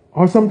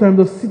 Or sometimes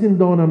just sitting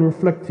down and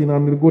reflecting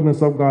on the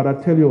goodness of God, I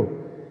tell you,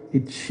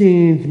 it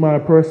changed my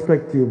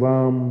perspective.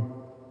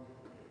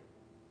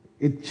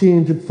 It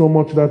changed it so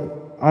much that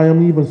I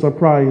am even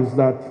surprised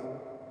that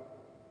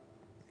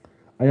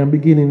I am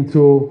beginning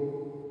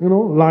to,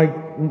 like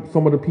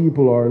some of the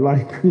people are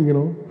like,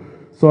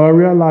 So I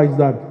realized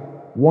that,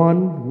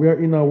 one, we're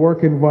in a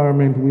work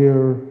environment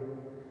where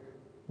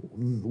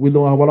we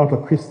don't have a lot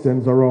of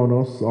Christians around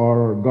us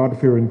or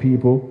God-fearing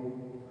people,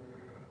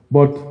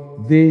 but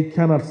they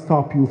cannot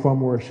stop you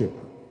from worship.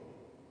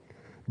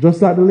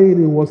 Just like the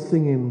lady was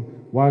singing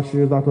while she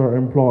was at her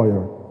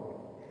employer.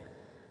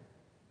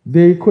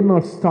 They could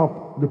not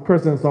stop the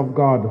presence of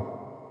God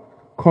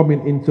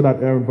coming into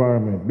that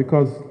environment,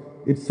 because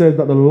it says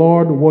that the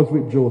Lord was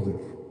with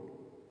Joseph.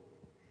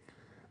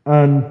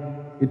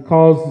 And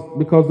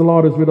because the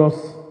Lord is with us,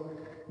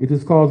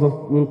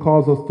 will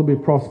cause us to be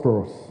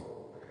prosperous.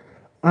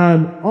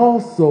 And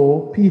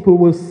also, people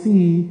will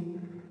see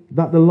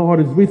that the Lord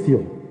is with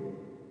you.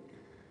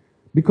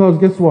 Because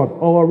guess what?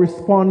 Our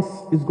response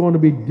is going to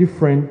be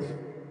different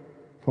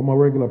from a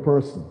regular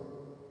person.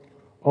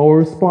 Our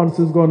response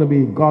is going to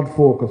be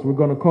God-focused. We're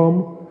going to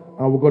come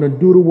and we're going to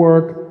do the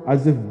work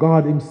as if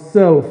God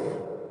himself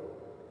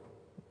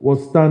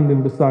was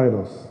standing beside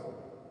us.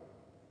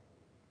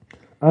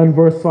 And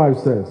verse 5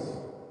 says,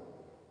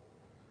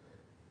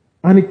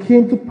 and it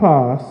came to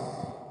pass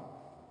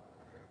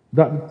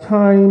that the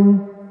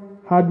time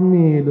had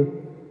made,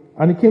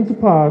 and it came to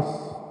pass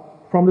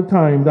from the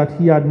time that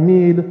he had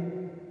made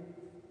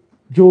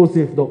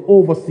Joseph the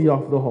overseer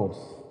of the house.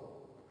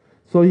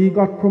 So he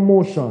got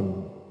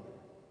promotion.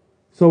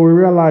 So we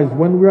realize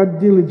when we are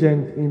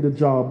diligent in the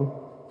job,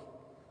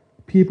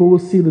 people will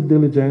see the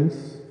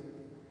diligence,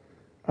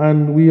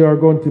 and we are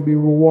going to be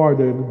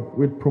rewarded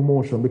with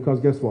promotion, because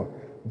guess what?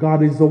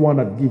 God is the one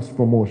that gives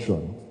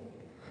promotion.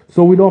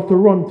 So we don't have to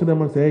run to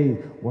them and say, hey,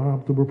 what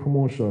happened to the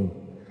promotion?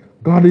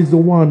 God is the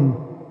one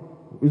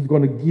who's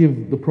going to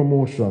give the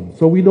promotion.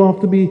 So we don't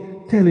have to be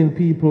telling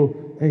people,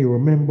 hey,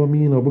 remember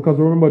me, because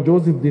remember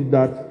Joseph did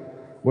that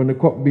when the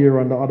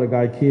cupbearer and the other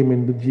guy came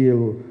in the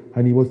jail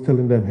and he was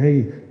telling them,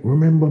 hey,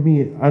 remember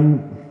me,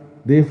 and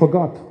they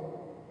forgot.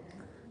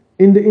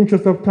 In the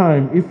interest of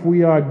time, if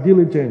we are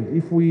diligent,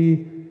 if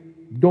we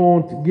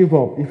don't give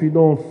up, if we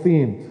don't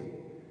faint,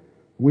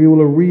 we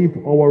will reap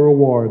our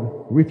reward,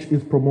 which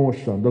is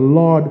promotion. The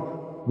Lord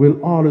will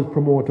always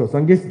promote us.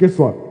 And guess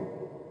what?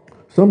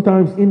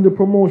 Sometimes in the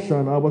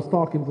promotion, I was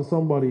talking to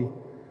somebody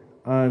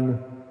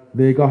and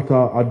they got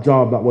a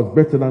job that was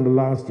better than the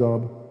last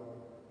job.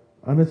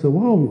 And they said,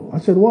 wow. I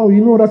said, wow,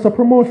 you know that's a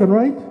promotion,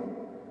 right?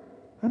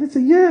 And they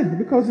said, yeah,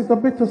 because it's a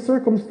better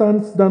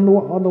circumstance than the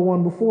other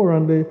one before.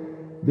 And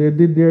they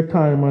did their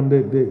time and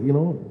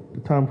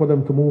the time for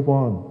them to move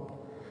on.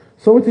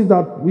 So it is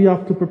that we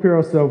have to prepare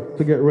ourselves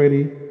to get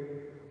ready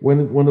when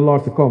the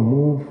Lord says, come,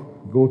 move,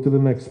 go to the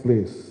next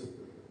place,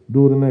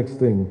 do the next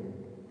thing.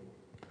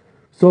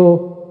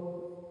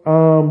 So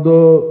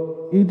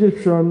the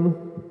Egyptian,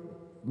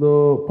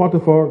 the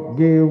Potiphar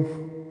gave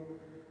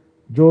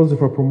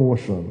Joseph a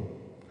promotion.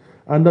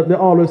 And that they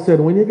always said,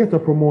 when you get a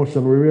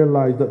promotion, we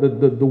realize that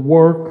the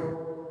work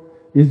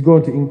is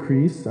going to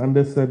increase. And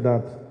they said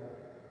that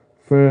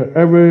for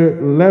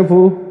every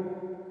level,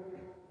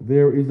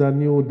 there is a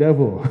new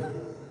devil.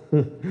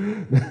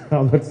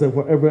 Let's say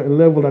for every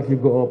level that you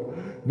go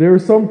up, there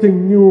is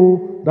something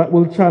new that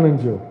will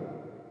challenge you.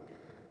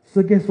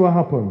 So guess what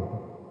happened?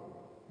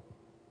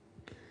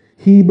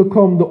 He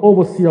became the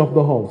overseer of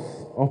the house,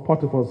 of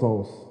Potiphar's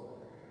house.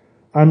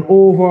 And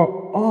over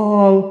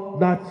all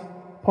that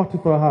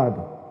Potiphar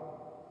had.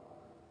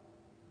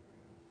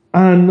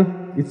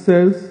 And it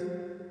says,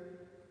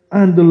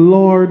 and the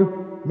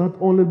Lord not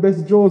only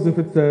blessed Joseph,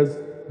 it says,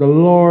 the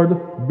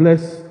Lord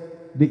blessed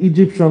the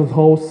Egyptian's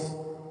house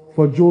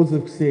for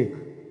Joseph's sake.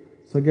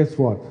 So guess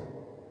what?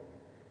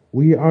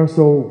 We are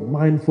so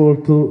mindful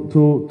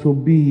to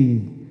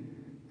be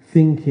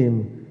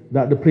thinking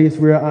that the place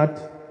we are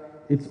at,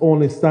 it's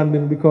only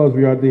standing because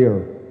we are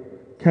there.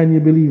 Can you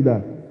believe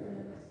that?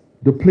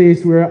 The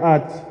place we are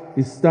at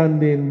is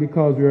standing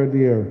because we are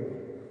there.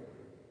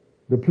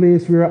 The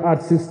place we are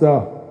at,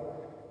 sister,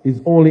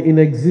 is only in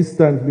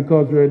existence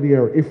because we are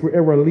there. If we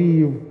ever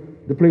leave,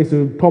 the place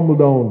will tumble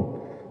down.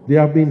 There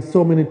have been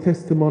so many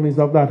testimonies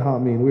of that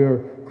happening where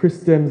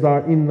Christians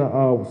are in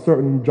a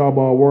certain job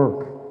or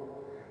work.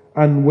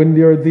 And when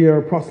they're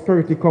there,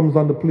 prosperity comes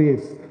on the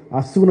place.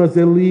 As soon as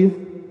they leave,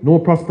 no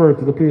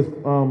prosperity, the place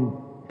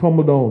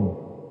tumble down.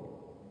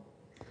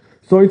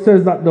 So it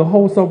says that the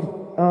house of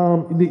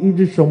the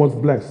Egyptian was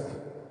blessed.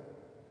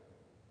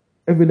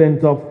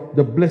 Evidence of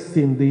the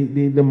blessing,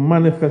 the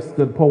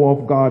manifested power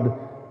of God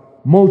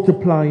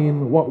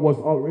multiplying what was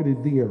already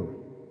there.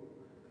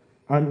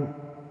 And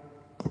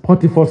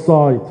Potiphar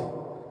saw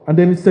it. And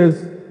then it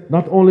says,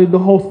 not only the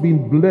house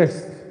being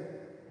blessed,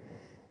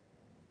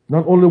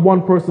 not only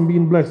one person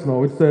being blessed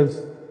now, it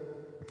says,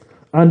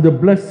 and the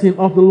blessing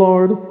of the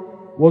Lord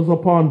was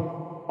upon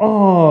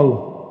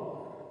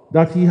all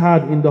that he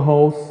had in the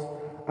house,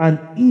 and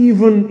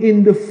even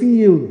in the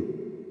field.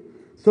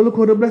 So look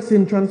how the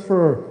blessing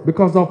transfer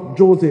because of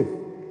Joseph.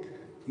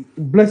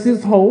 Bless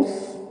his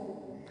house,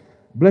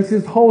 bless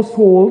his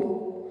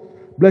household,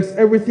 bless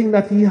everything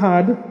that he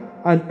had,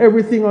 and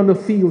everything on the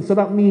field. So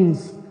that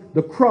means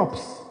the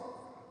crops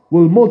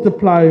will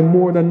multiply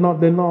more than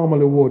they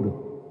normally would.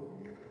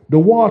 The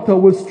water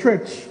will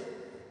stretch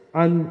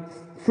and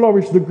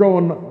flourish the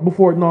ground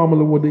before it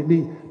normally would.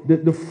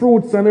 The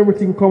fruits and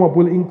everything come up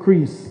will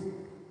increase.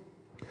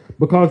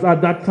 Because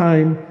at that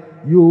time,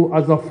 you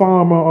as a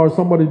farmer or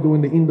somebody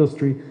doing the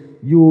industry,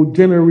 you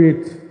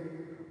generate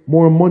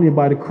more money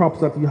by the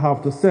crops that you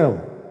have to sell.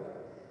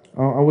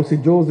 I will say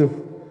Joseph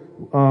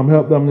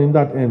helped them in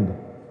that end.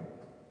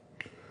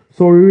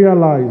 So we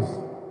realize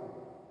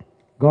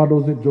God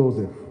was with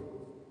Joseph.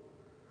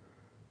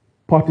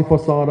 Potiphar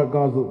saw that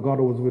God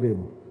was with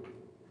him.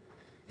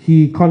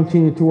 He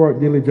continued to work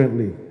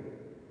diligently.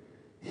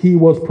 He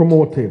was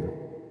promoted.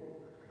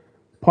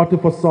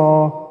 Potiphar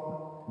saw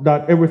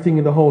that everything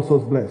in the house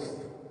was blessed.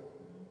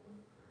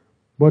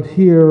 But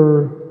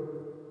here,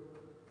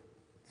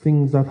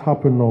 things that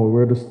happen now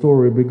where the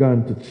story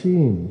began to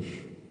change.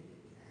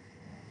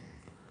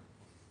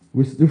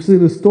 We see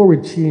the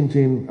story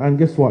changing, and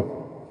guess what?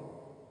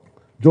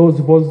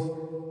 Joseph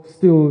was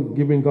still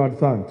giving God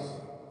thanks.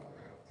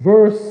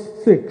 Verse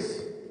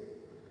 6.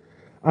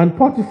 And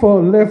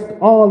Potiphar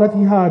left all that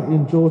he had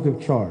in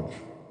Joseph's charge.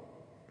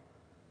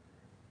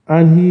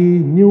 And he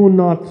knew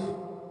not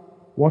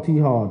what he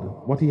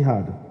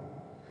had.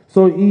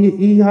 So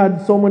he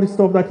had so much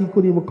stuff that he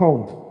couldn't even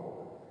count.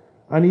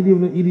 And he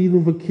didn't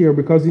even care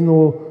because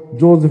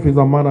Joseph is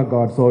a man of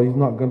God, so he's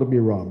not going to be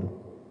robbed.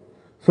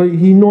 So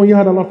he knew he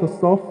had a lot of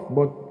stuff,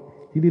 but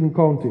he didn't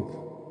count it.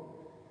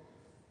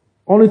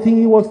 Only thing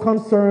he was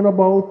concerned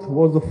about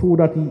was the food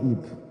that he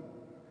eat.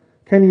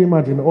 Can you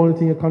imagine? The only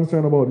thing you're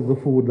concerned about is the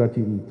food that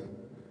you eat.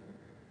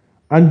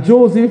 And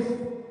Joseph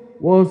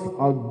was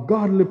a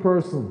godly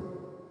person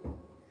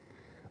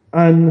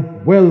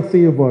and well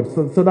favored.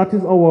 So that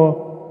is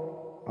our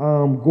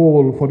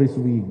goal for this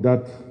week,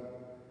 that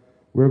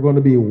we're going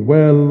to be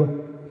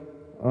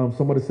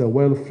somebody said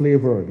well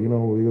flavored. You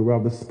know, you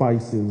have the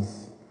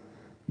spices.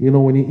 You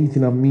know, when you're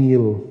eating a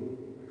meal,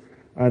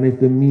 and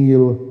if the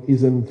meal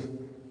isn't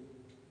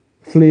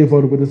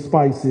flavored with the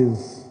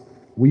spices,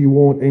 we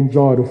won't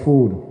enjoy the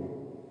food.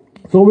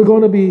 So we're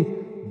going to be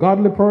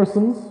godly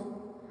persons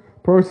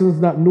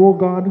that know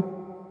God,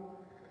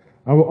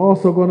 and we're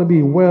also going to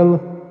be well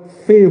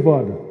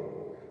favored.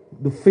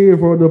 The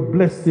favor, the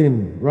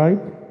blessing, right?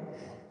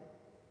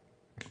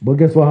 But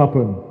guess what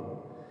happened?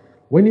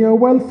 When you're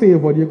well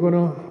favored, you're going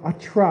to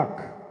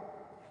attract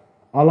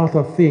a lot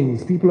of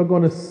things. People are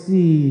going to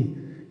see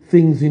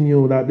things in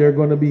you that they're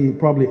going to be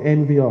probably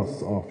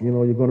envious of. You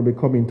know, you're going to be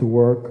coming to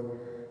work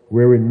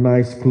wearing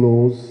nice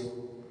clothes.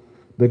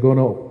 They're going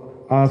to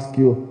ask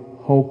you,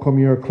 how come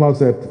your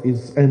closet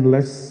is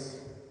endless?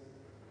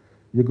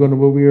 You're going to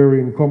be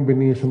wearing a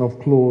combination of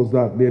clothes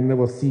that they've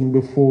never seen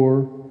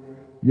before.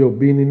 You've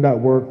been in that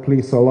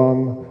workplace so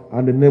long,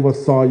 and they never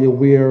saw you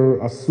wear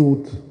a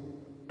suit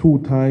 2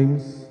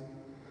 times.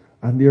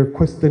 And they're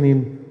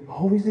questioning,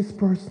 how is this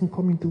person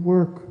coming to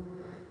work?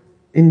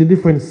 In the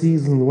different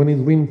seasons, when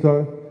it's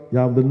winter, you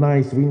have the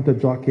nice winter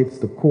jackets,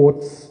 the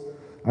coats,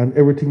 and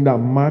everything that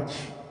match.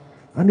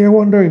 And they're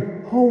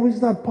wondering, how is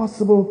that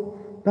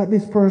possible that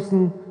this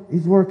person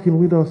is working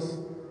with us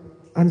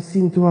and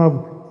seem to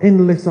have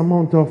endless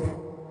amount of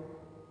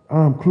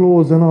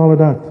clothes and all of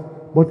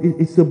that? But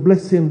it's a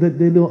blessing that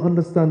they don't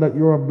understand that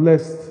you are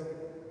blessed.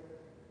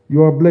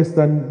 You are blessed,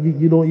 and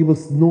you don't even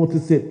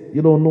notice it.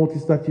 You don't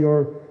notice that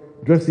you're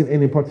dressed in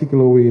any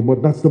particular way.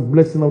 But that's the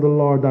blessing of the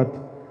Lord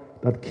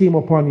that came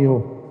upon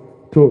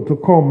you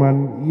to come.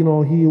 And, you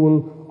know, He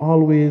will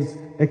always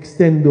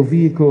extend the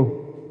vehicle.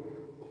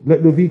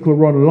 Let the vehicle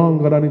run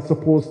longer than it's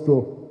supposed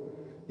to.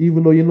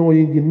 Even though you know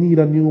you need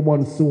a new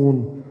one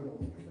soon,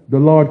 the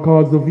Lord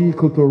calls the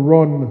vehicle to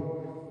run.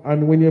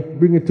 And when you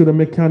bring it to the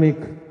mechanic,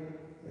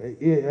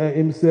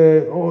 him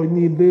say, oh, you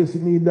need this,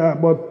 you need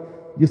that, but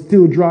you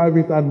still drive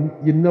it, and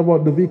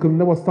the vehicle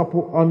never stop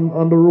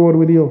on the road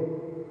with you,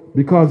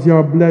 because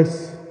you're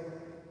blessed.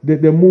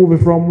 They move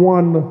it from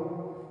one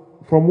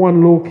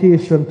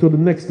location to the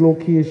next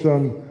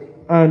location,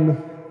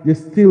 and you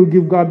still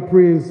give God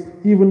praise,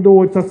 even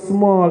though it's a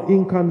small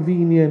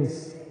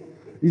inconvenience.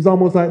 It's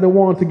almost like they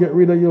want to get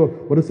rid of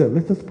you, but they said,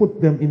 let's just put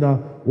them in a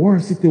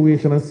worse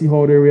situation and see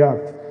how they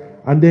react.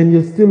 And then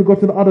you still go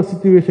to the other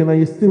situation and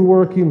you're still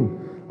working.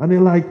 And they're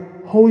like,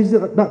 how is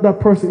it that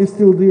person is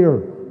still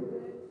there?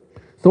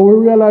 So we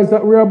realize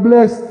that we are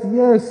blessed.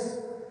 Yes.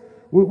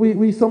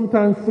 We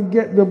sometimes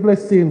forget the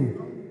blessing.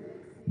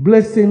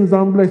 Blessings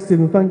and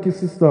blessings. Thank you,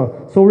 sister.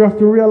 So we have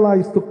to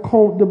realize to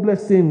count the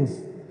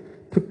blessings.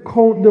 To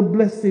count the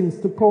blessings.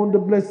 To count the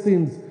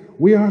blessings.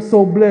 We are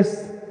so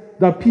blessed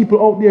that people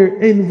out there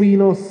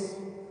envying us.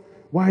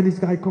 Why this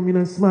guy coming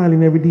and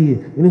smiling every day?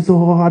 And it's so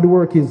how hard the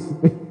work is.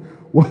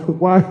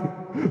 Why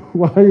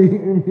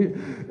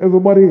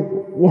everybody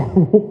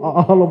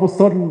all of a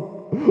sudden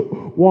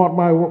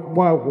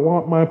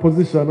want my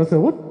position? I said,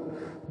 what?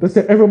 They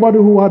said everybody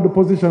who had the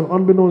position,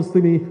 unbeknownst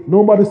to me,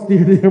 nobody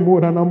stayed there more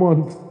than a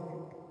month.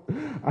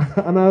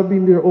 And I've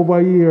been there over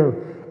a year.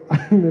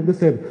 And they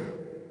said,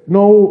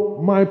 no,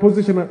 my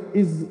position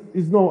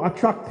is now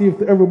attractive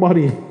to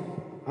everybody.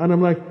 And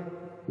I'm like,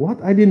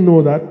 what? I didn't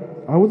know that.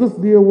 I was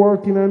just there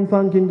working and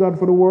thanking God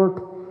for the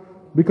work,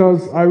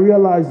 because I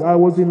realized I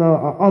was in a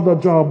other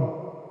job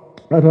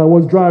that I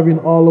was driving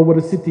all over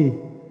the city.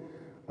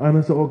 And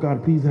I said, oh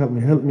God, please help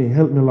me,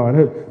 Lord.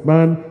 Help.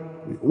 Man,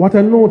 what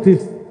I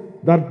noticed,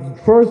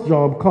 that first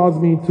job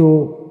caused me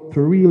to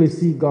really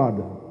see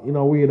God in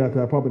a way that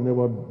I probably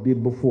never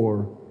did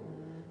before.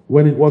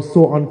 When it was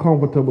so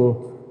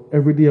uncomfortable,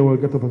 every day I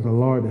would get up and say,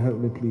 Lord, help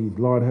me please,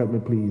 Lord, help me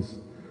please.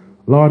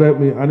 Lord, help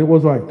me. And it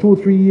was like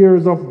 2-3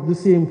 years of the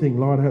same thing.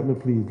 Lord, help me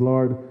please.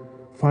 Lord,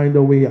 find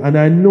a way. And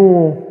I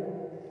know,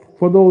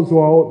 for those who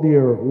are out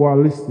there who are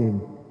listening,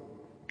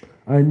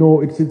 I know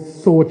it's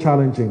so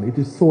challenging. It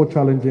is so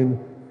challenging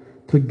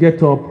to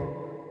get up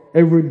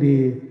every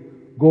day,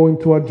 go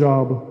into a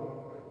job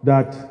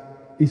that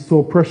is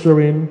so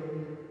pressuring.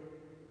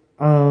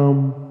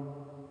 And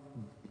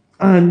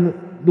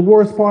the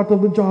worst part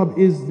of the job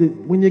is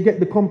when you get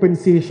the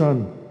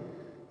compensation,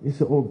 you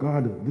say, oh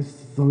God, this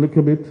is a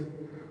little bit.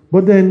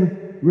 But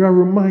then we are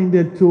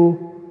reminded to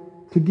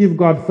give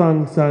God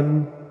thanks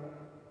and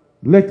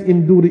let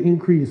Him do the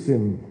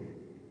increasing.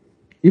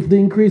 If the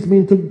increase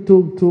means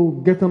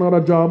to get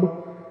another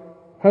job,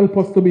 help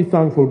us to be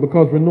thankful,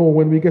 because we know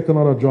when we get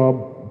another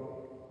job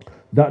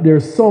that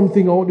there's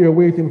something out there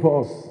waiting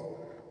for us.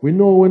 We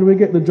know when we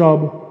get the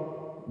job,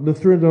 the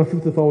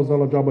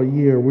 $350,000 job a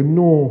year, we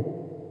know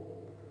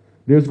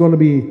there's going to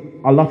be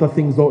a lot of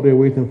things out there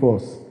waiting for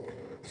us.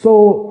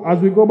 So as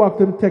we go back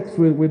to the text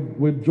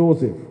with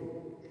Joseph.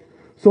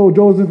 So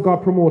Joseph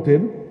got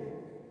promoted,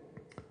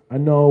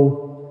 and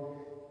now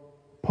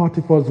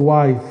Potiphar's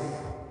wife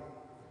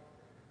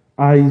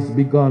eyes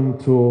began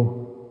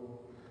to,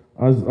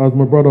 as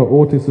my brother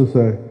Otis would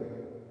say,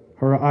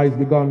 her eyes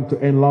began to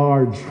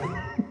enlarge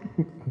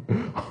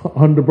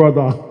on the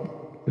brother.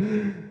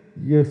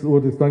 Yes,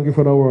 Otis, thank you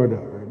for the word.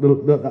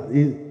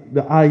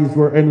 The eyes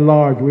were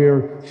enlarged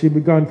where she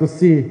began to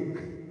see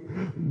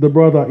the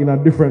brother in a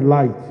different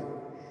light.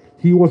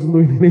 He wasn't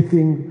doing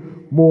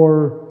anything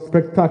more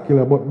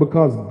spectacular, but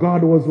because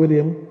God was with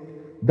him,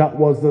 that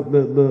was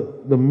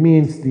the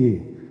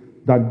mainstay.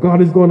 That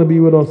God is going to be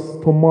with us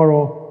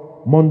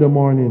tomorrow, Monday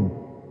morning.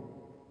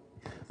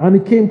 And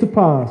it came to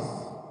pass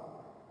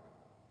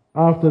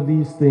after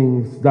these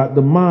things that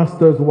the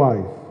master's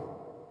wife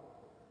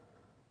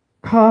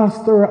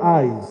cast her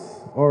eyes,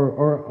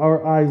 or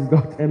our eyes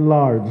got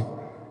enlarged.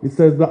 It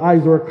says the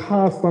eyes were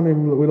cast on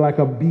him with like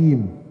a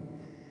beam.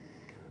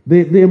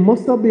 There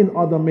must have been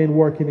other men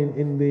working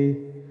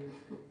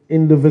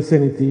in the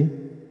vicinity.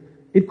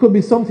 It could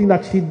be something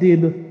that she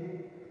did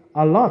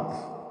a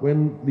lot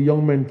when the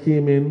young men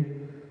came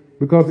in,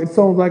 because it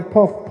sounds like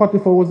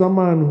Potiphar was a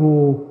man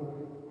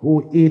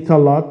who ate a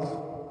lot,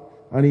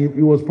 and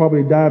he was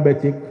probably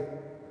diabetic,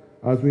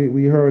 as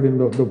we heard in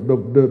the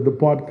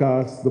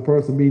podcast, the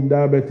person being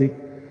diabetic.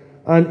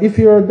 And if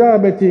you're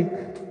diabetic,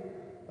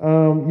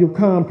 you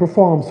can't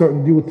perform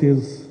certain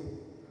duties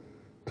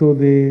to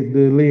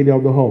the lady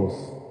of the house.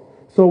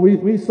 So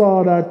we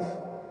saw that,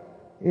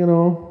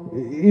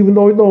 even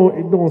though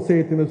it don't say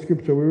it in the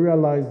scripture, we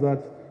realize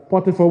that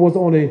Potiphar was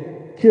only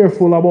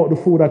careful about the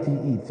food that he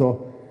eats.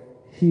 So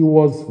he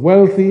was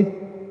wealthy.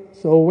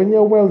 So when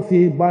you're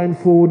wealthy, buying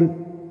food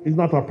is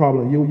not a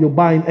problem. You're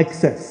buying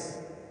excess.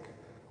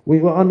 We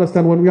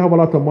understand when we have a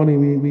lot of money,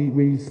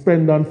 we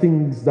spend on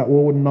things that we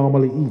wouldn't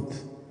normally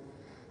eat.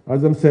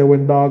 As them say,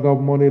 when dog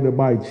have money, they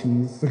buy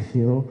cheese,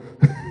 you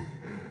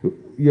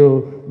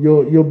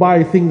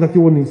buy things that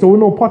you wouldn't eat. So we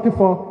know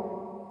Potiphar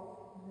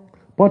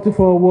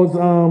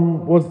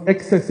was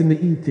excess in the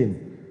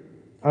eating.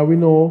 And we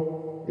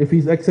know if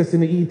he's excess in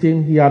the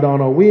eating, he had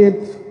on a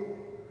weight,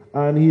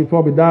 and he's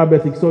probably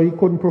diabetic, so he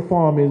couldn't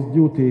perform his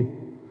duty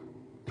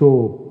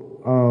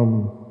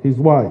to his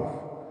wife.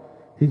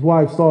 His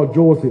wife saw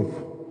Joseph.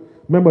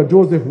 Remember,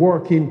 Joseph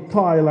working,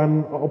 toil,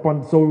 and up,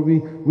 and so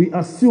we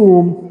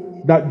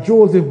assume that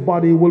Joseph's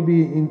body will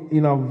be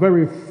in a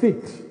very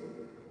fit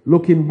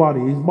looking body.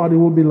 His body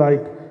will be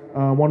like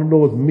one of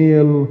those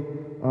male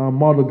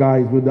model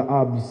guys with the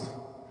abs,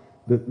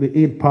 the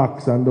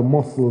 8-packs and the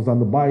muscles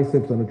and the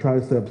biceps and the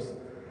triceps.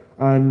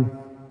 And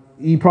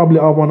he probably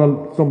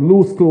had some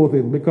loose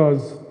clothing,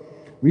 because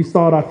we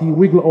saw that he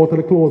wiggled out of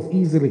the clothes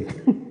easily.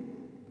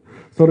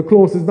 So the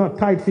clothes is not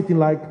tight fitting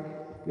like,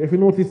 if you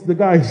notice the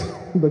guys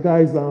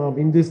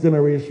in this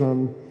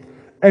generation,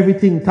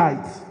 everything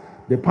tight.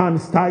 The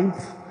pants tight,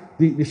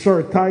 the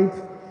shirt tight.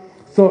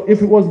 So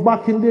if it was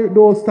back in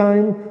those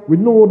times, we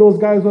know those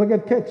guys will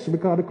get catch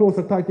because the clothes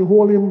are tight. You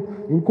hold him,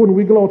 he couldn't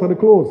wiggle out of the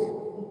clothes.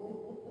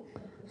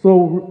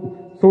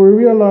 So we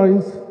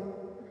realize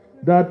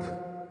that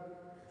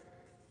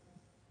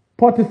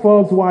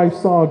Potiphar's wife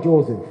saw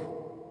Joseph.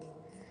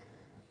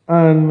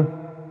 And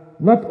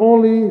not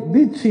only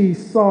did she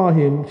saw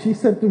him, she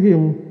said to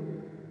him,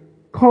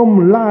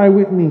 "Come lie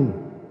with me."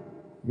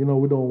 We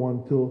don't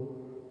want to.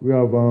 We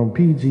have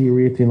PG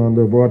rating on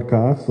the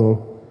broadcast,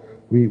 so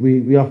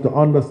we have to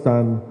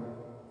understand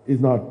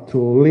it's not to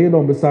lay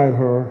down beside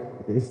her,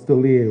 it's to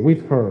lay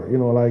with her.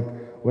 Like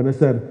when I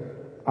said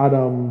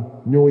Adam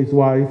knew his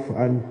wife,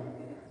 and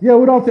yeah,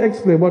 we don't have to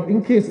explain, but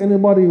in case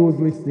anybody who's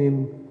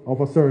listening of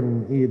a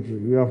certain age,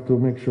 we have to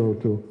make sure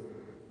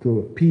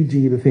to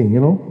PG the thing,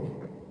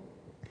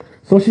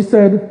 So she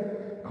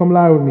said, "Come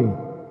lie with me."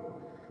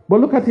 But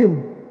look at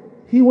him.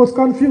 He was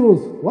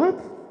confused. What?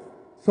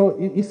 So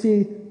you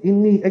see,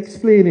 in me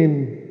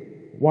explaining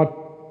what,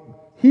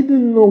 he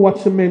didn't know what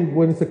she meant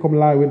when he said, "Come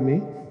lie with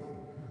me."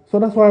 So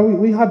that's why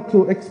we had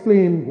to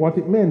explain what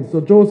it meant.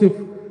 So Joseph,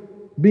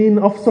 being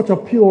of such a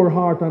pure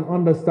heart and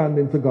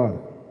understanding to God,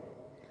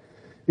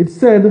 it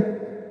said,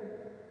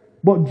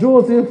 but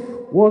Joseph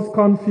was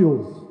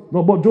confused.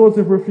 No, but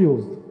Joseph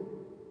refused.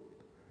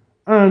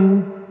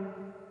 And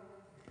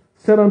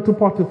said unto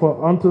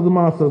Potiphar, unto the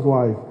master's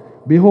wife,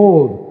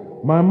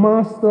 "Behold, my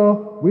master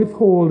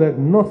withholdeth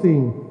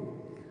nothing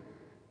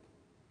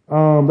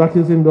that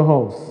is in the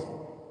house,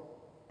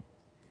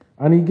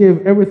 and he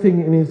gave everything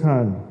in his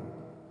hand.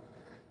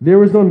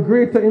 There is none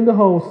greater in the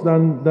house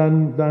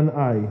than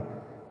I,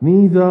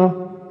 neither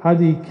had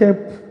he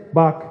kept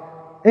back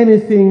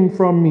anything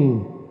from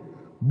me,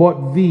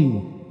 but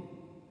thee,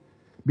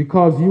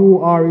 because you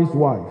are his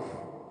wife.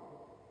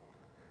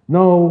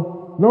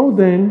 Now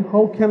then,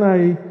 how can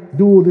I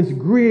do this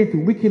great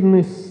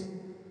wickedness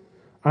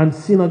and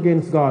sin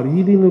against God?"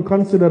 He didn't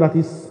consider that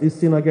his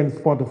sin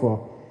against Potiphar.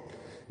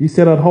 He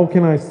said that, how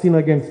can I sin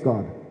against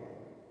God?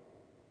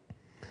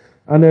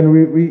 And then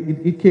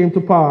it came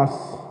to pass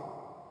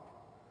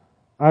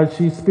as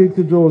she spoke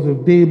to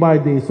Joseph day by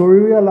day. So we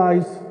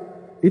realized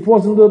it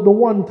wasn't the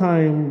one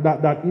time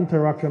that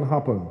interaction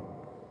happened.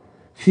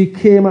 She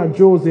came at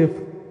Joseph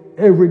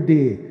every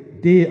day,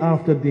 day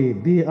after day,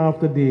 day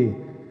after day.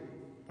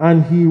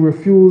 And he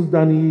refused,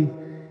 and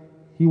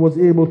he was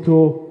able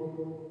to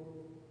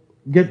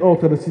get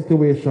out of the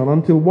situation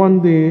until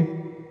one day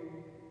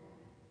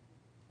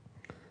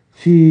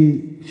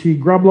she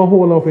grabbed a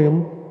hold of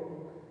him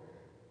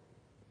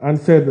and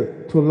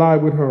said to lie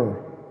with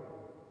her.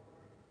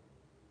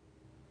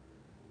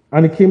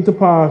 And it came to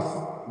pass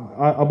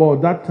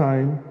about that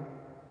time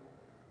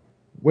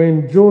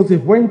when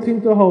Joseph went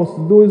into the house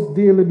to do his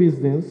daily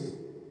business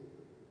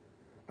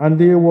and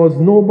there was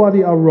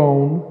nobody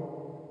around,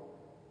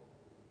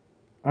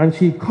 and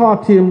she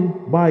caught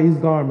him by his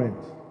garment.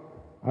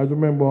 I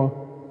remember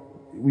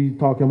we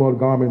talking about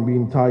garment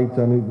being tight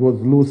and it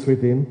was loose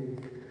fitting.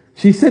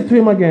 She said to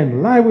him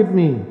again, "Lie with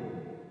me."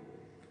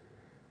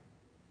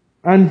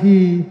 And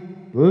he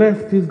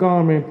left his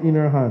garment in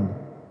her hand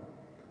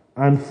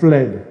and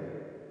fled.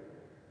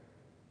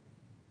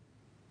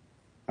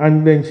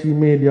 And then she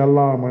made the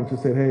alarm and she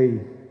said, "Hey,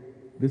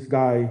 this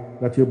guy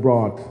that you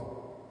brought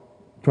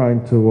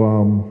trying to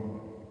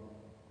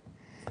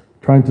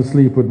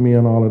sleep with me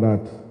and all of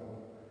that."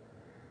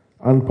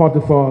 And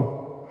Potiphar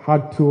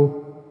had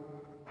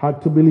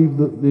to believe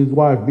his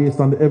wife based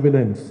on the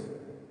evidence.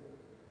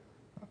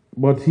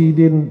 But he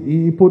didn't.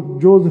 He put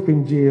Joseph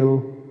in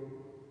jail,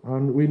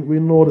 and we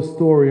know the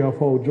story of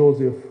how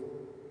Joseph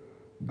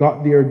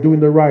got there doing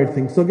the right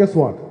thing. So guess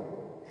what?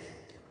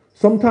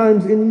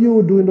 Sometimes in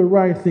you doing the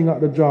right thing at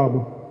the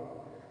job,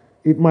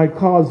 it might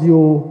cause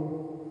you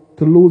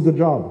to lose the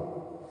job.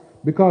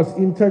 Because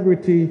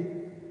integrity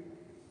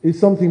is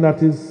something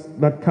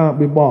that can't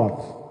be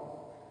bought.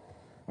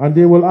 And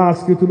they will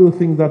ask you to do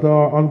things that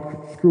are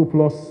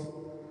unscrupulous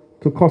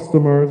to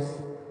customers,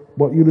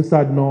 but you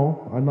decide,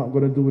 no, I'm not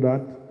going to do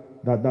that.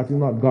 That is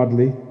not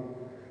godly.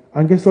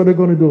 And guess what they're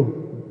going to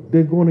do?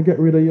 They're going to get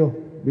rid of you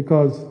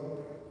because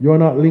you're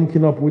not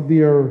linking up with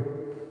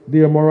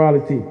their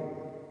morality.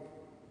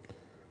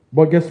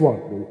 But guess what?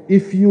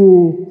 If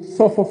you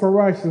suffer for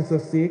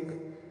righteousness' sake,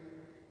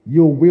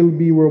 you will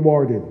be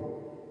rewarded.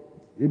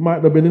 It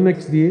might have been the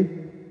next day,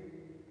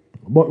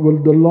 but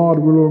the Lord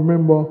will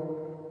remember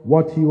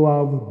what you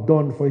have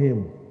done for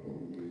him.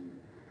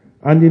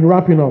 And in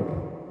wrapping up,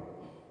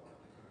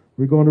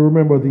 we're going to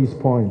remember these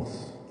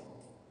points.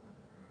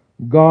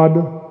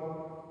 God,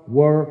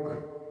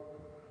 work,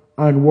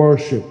 and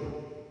worship.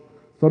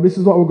 So this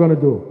is what we're going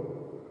to do.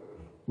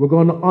 We're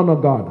going to honor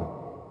God.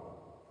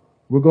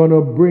 We're going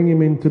to bring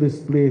him into this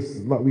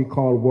place that we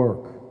call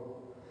work.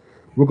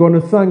 We're going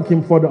to thank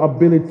him for the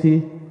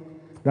ability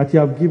that he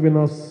has given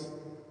us,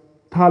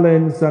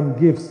 talents and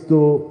gifts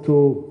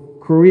to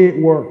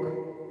create work.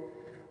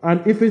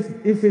 And if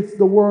it's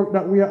the work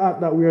that we are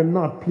at that we are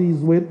not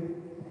pleased with,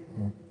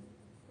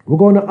 we're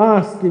going to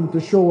ask him to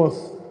show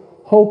us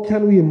how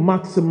can we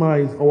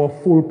maximize our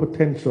full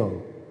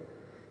potential.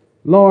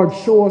 Lord,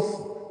 show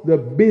us the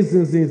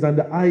businesses and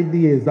the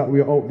ideas that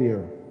we are out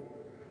there.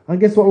 And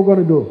guess what we're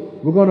going to do?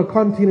 We're going to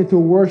continue to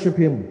worship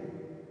him.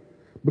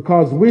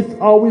 Because with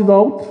or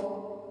without,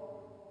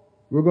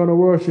 we're going to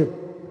worship.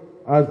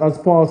 As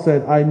Paul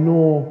said, I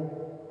know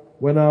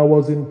when I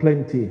was in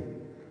plenty.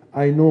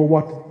 I know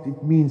what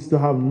it means to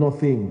have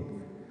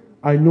nothing.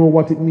 I know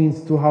what it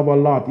means to have a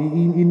lot. He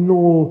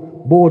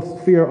know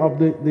both sphere of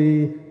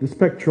the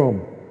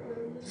spectrum.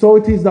 So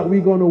it is that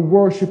we're going to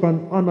worship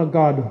and honor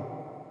God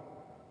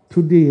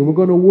today. We're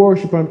going to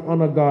worship and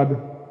honor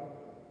God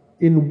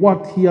in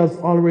what he has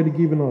already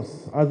given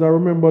us. As I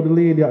remember the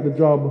lady at the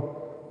job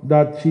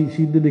that she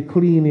did the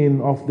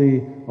cleaning of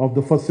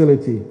the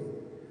facility.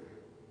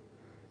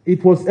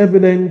 It was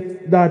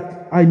evident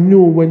that I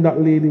knew when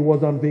that lady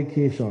was on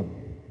vacation.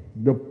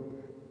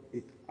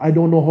 I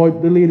don't know how,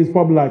 the lady's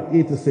probably like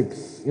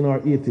 86, in her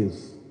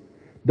 80s.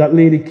 That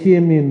lady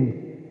came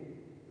in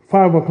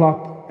 5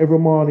 o'clock every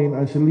morning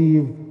and she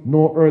leave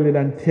no earlier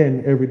than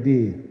 10 every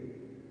day.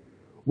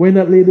 When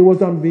that lady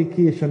was on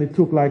vacation, it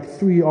took like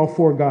 3 or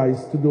 4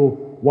 guys to do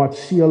what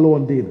she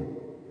alone did.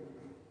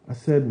 I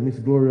said, Miss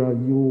Gloria,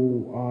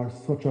 you are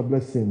such a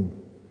blessing.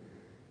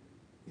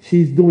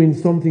 She's doing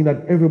something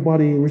that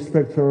everybody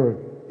respects her.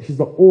 She's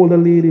the older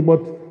lady,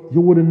 but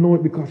you wouldn't know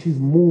it because she's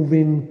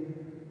moving.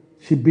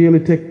 She barely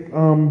take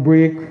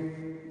break.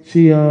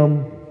 She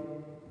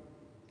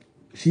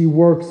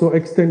works so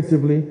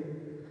extensively.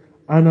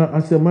 And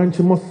I said, man,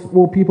 she must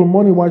owe people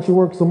money why she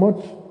works so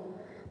much.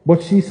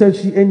 But she said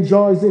she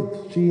enjoys it.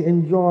 She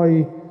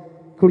enjoys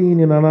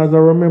cleaning. And as I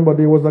remember,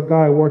 there was a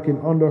guy working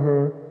under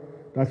her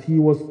that he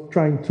was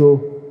trying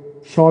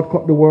to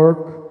shortcut the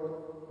work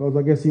because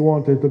I guess he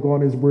wanted to go on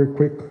his break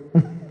quick.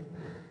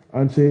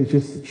 And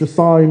she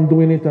saw him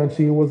doing it and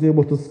she was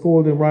able to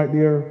scold him right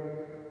there.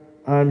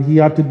 And he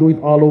had to do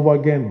it all over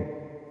again.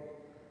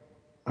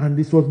 And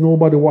this was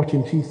nobody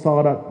watching. She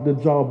saw that the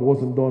job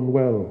wasn't done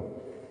well.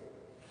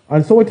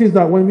 And so it is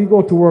that when we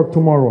go to work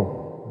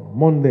tomorrow,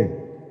 Monday,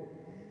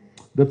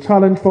 the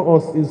challenge for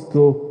us is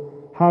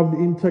to have the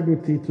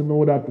integrity to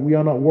know that we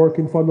are not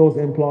working for those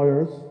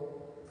employers.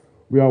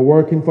 We are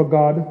working for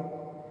God,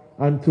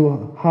 and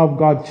to have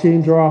God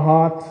change our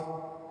heart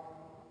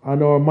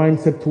and our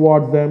mindset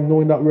towards them,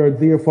 knowing that we are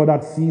there for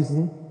that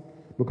season.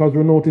 Because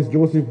we notice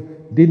Joseph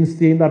didn't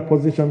stay in that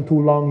position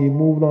too long. He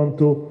moved on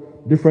to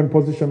different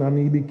position and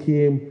he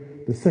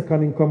became the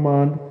second in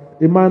command.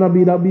 It might not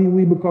be that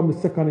we become the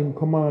second in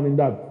command in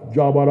that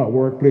job or that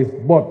workplace,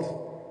 but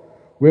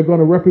we're going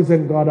to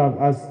represent God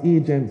as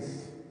agents.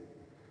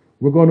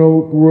 We're going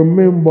to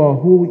remember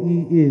who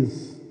he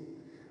is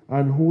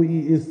and who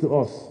he is to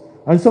us.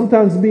 And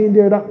sometimes being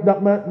there,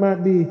 that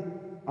might be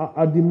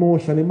a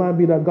demotion. It might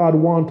be that God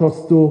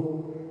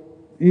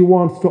he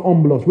wants to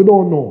humble us. We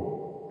don't know.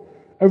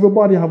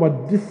 Everybody have a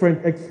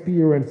different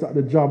experience at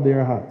the job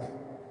they're at.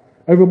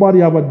 Everybody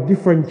have a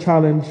different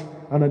challenge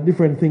and a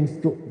different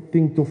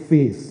thing to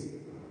face.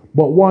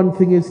 But one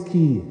thing is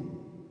key,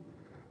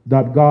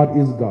 that God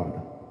is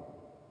God.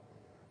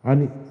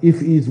 And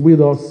if he's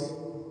with us,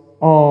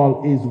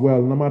 all is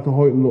well, no matter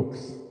how it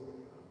looks.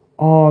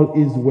 All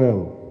is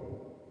well.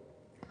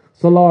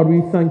 So Lord,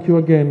 we thank you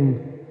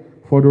again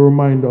for the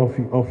reminder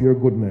of your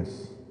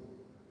goodness.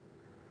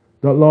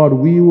 That Lord,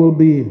 we will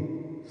be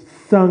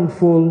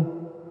thankful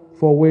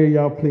for where you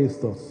have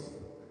placed us.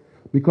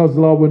 Because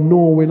Lord, we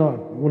know we're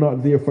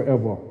not there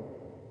forever.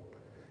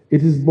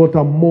 It is but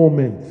a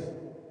moment.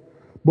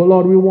 But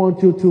Lord, we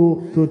want you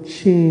to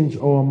change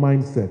our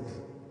mindset.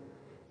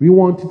 We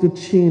want you to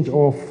change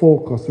our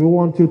focus. We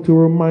want you to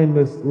remind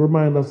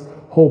us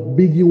how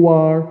big you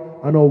are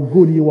and how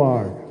good you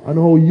are and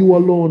how you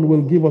alone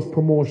will give us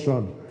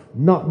promotion,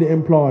 not the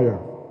employer.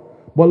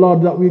 But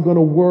Lord, that we're going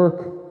to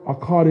work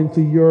according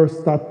to your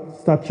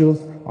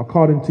statutes,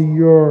 according to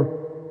your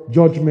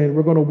judgment.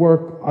 We're going to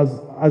work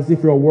as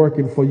if we're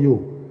working for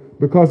you.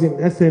 Because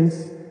in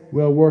essence,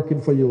 we're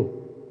working for you.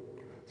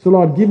 So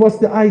Lord, give us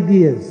the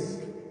ideas.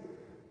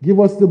 Give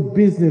us the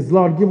business.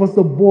 Lord, give us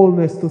the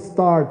boldness to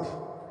start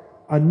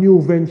a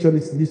new venture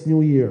this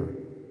new year.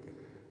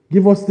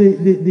 Give us the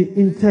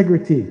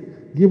integrity.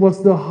 Give us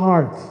the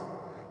heart.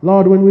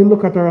 Lord, when we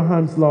look at our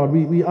hands, Lord,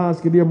 we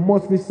ask you, there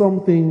must be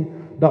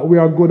something that we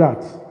are good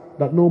at,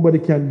 that nobody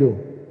can do.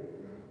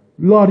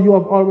 Lord, you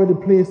have already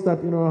placed that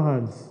in our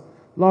hands.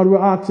 Lord, we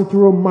ask you to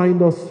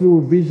remind us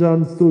through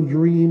visions, through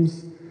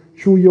dreams,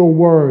 through your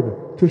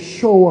word, to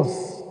show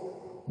us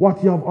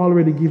what you have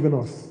already given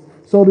us,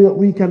 so that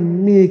we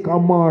can make a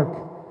mark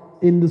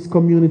in this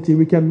community.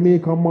 We can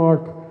make a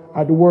mark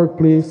at the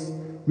workplace.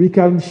 We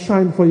can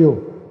shine for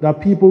you,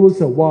 that people will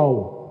say,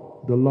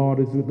 wow, the Lord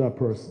is with that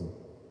person.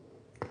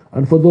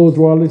 And for those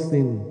who are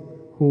listening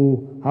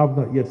who have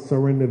not yet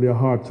surrendered their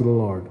heart to the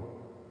Lord,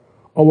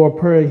 our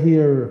prayer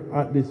here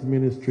at this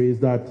ministry is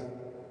that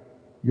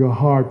your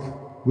heart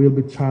will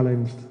be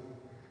challenged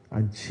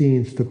and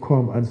changed to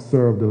come and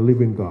serve the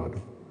living God.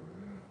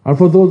 And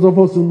for those of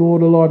us who know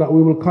the Lord, that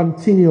we will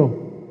continue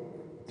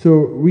to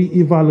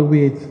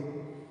reevaluate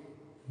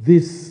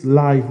this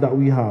life that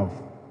we have,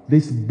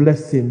 this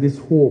blessing, this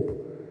hope,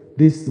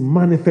 this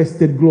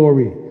manifested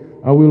glory.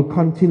 And we'll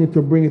continue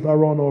to bring it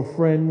around our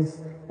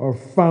friends, our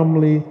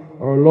family,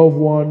 our loved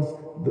ones,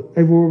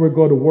 everywhere we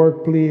go, the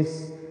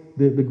workplace,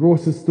 the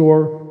grocery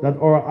store, that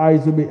our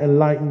eyes will be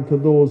enlightened to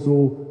those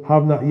who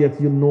have not yet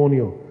known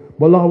you.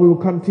 But Lord, we will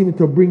continue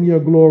to bring your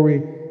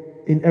glory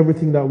in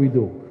everything that we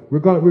do. We're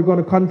going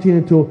to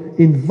continue to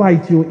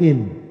invite you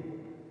in.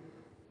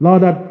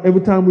 Lord, that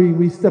every time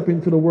we step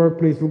into the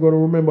workplace, we're going to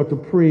remember to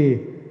pray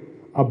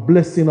a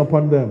blessing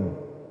upon them.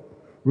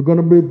 We're going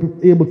to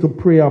be able to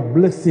pray a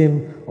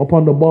blessing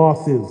upon the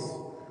bosses,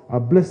 a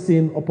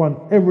blessing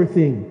upon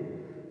everything,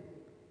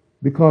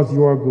 because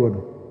you are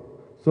good.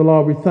 So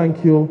Lord, we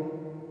thank you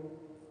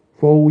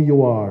for who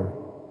you are.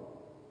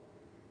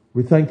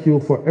 We thank you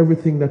for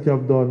everything that you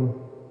have done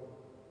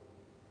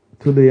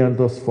today and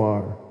thus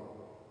far.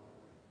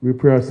 We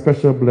pray a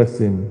special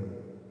blessing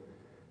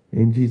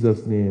in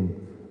Jesus'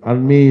 name.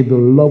 And may the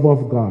love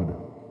of God,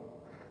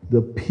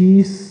 the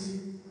peace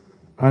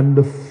and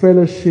the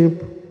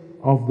fellowship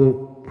of the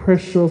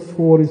precious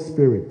Holy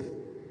Spirit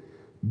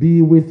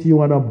be with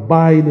you and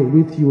abide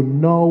with you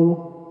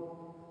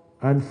now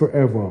and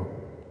forever.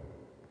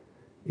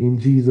 In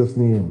Jesus'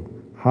 name.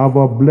 Have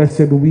a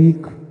blessed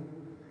week.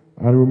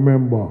 And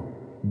remember,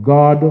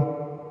 God,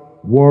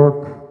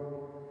 work,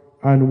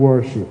 and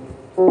worship.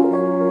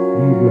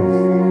 Be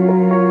blessed.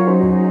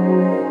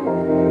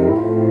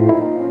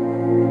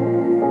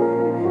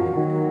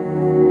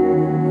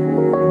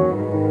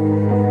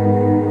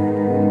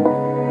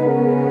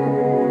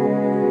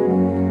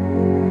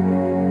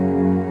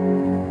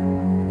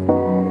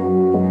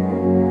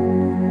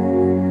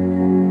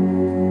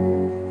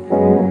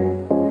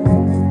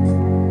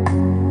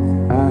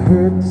 I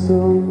heard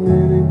so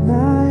many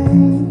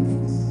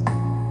nights,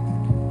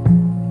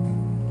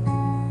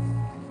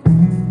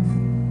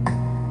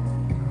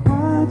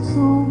 cried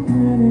so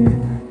many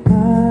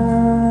hours,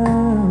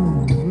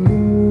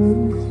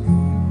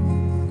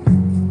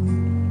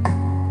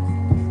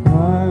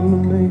 trying to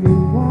make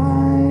it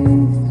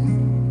right.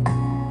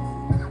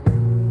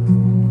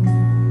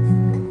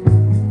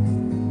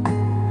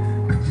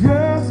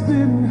 Just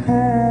didn't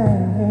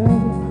have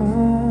the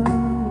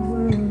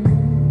power.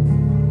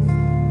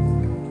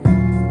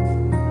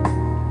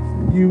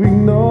 You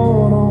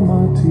ignored all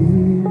my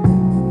tears.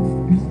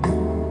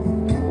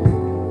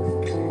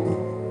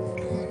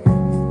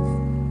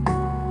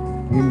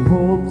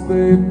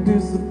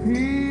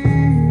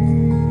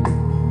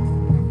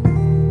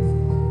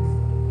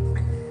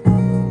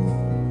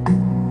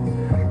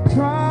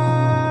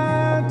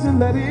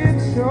 let it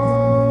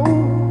show.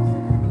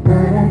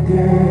 But I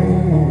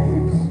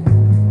guess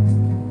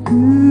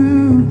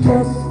you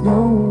just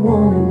don't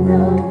wanna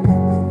know.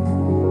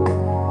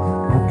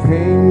 I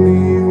came to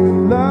you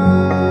in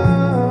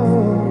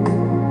love.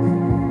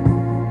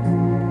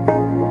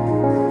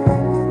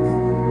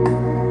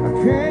 I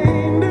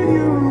came to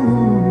you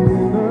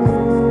in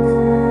earnest.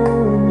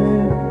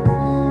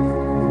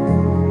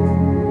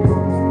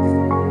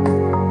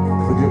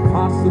 Could you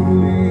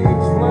possibly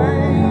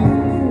explain?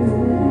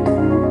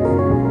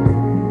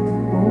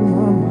 Oh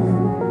my mind.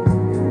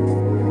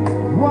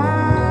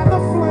 Why the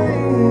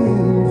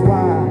flames?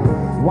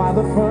 Why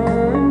the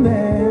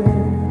furnace?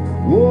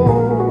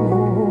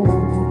 Whoa,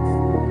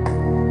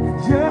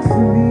 just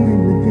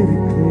needing to get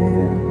it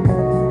clear.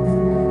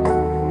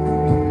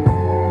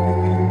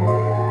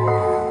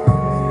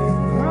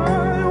 I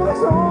was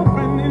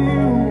hoping that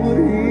you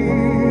would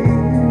hear.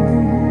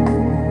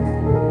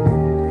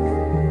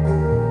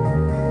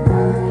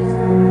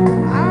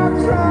 I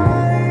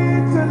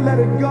tried to let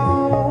it go,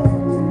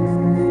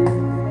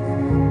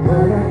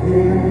 but I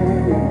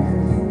can't.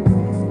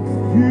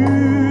 You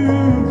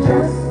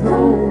just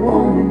don't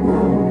wanna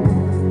know.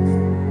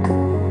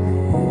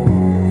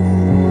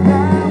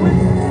 Now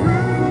it's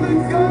true that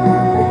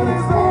God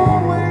is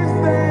always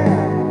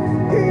there.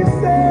 He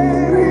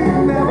said he'd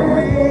never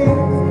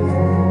leave.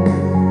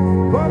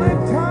 But at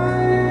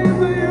times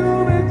the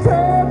human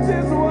touch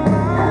is what I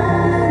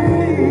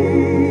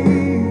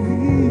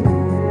need.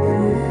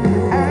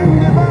 And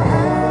if I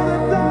had a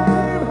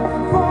dime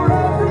for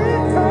every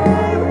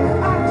time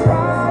I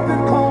tried to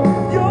call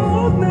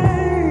your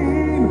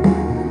name,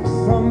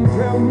 some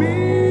tell me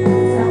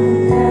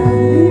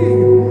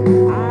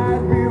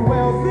I'd be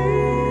wealthy.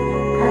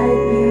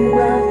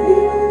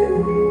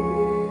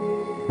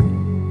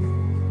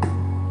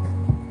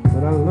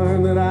 But I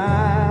learned that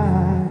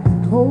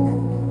I'm cold.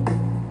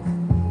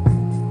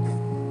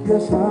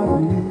 Yes, I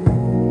did.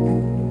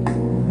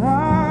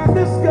 I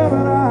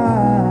discovered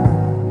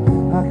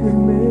I could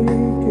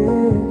make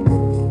it.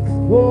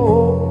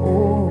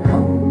 Whoa,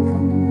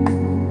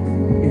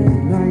 in a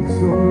night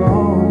so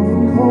long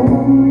and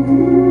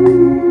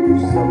cold,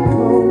 so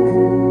cold,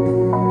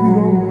 you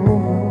don't know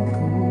how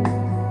cold.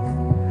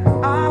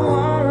 I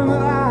learned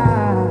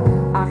that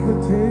I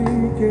could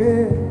take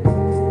it.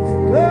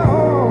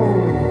 Oh,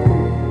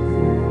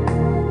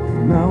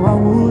 now I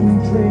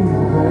wouldn't change a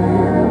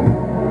thing.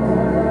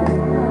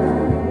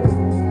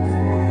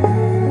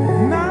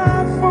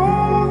 Not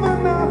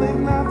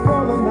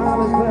for the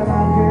knowledge that I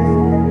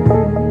gained.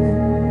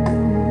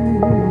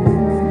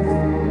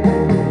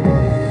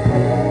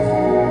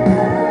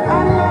 I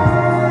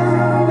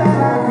learned that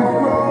I could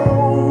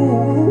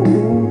grow.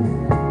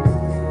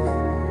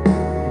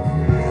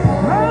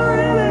 I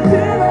really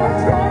did. I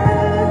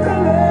tried to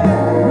let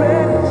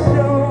it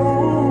show.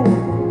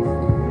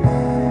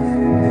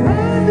 I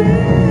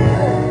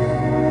did.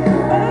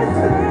 I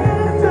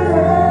tried to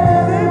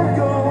let it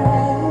go.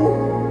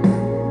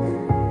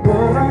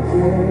 But I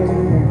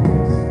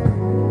guess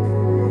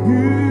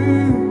you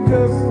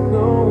just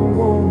don't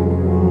wanna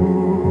know.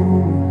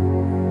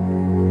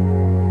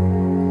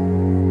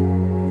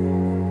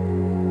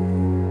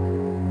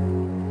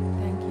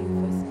 Thank you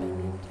for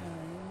spending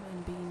time and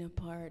being a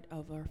part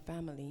of our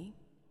family.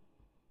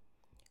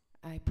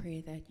 I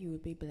pray that you will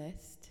be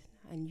blessed,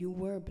 and you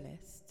were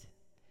blessed.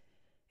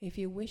 If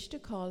you wish to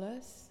call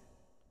us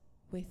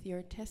with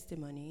your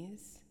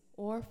testimonies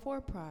or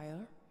for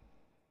prayer,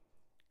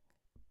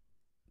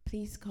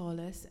 please call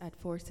us at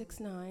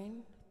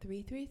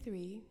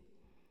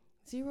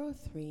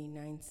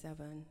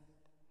 469-333-0397.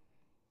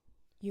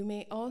 You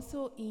may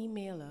also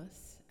email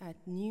us at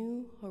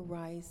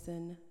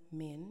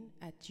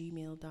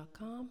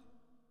newhorizonmin@gmail.com.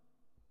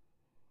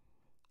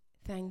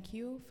 Thank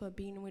you for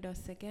being with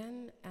us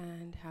again,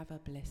 and have a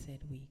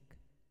blessed week.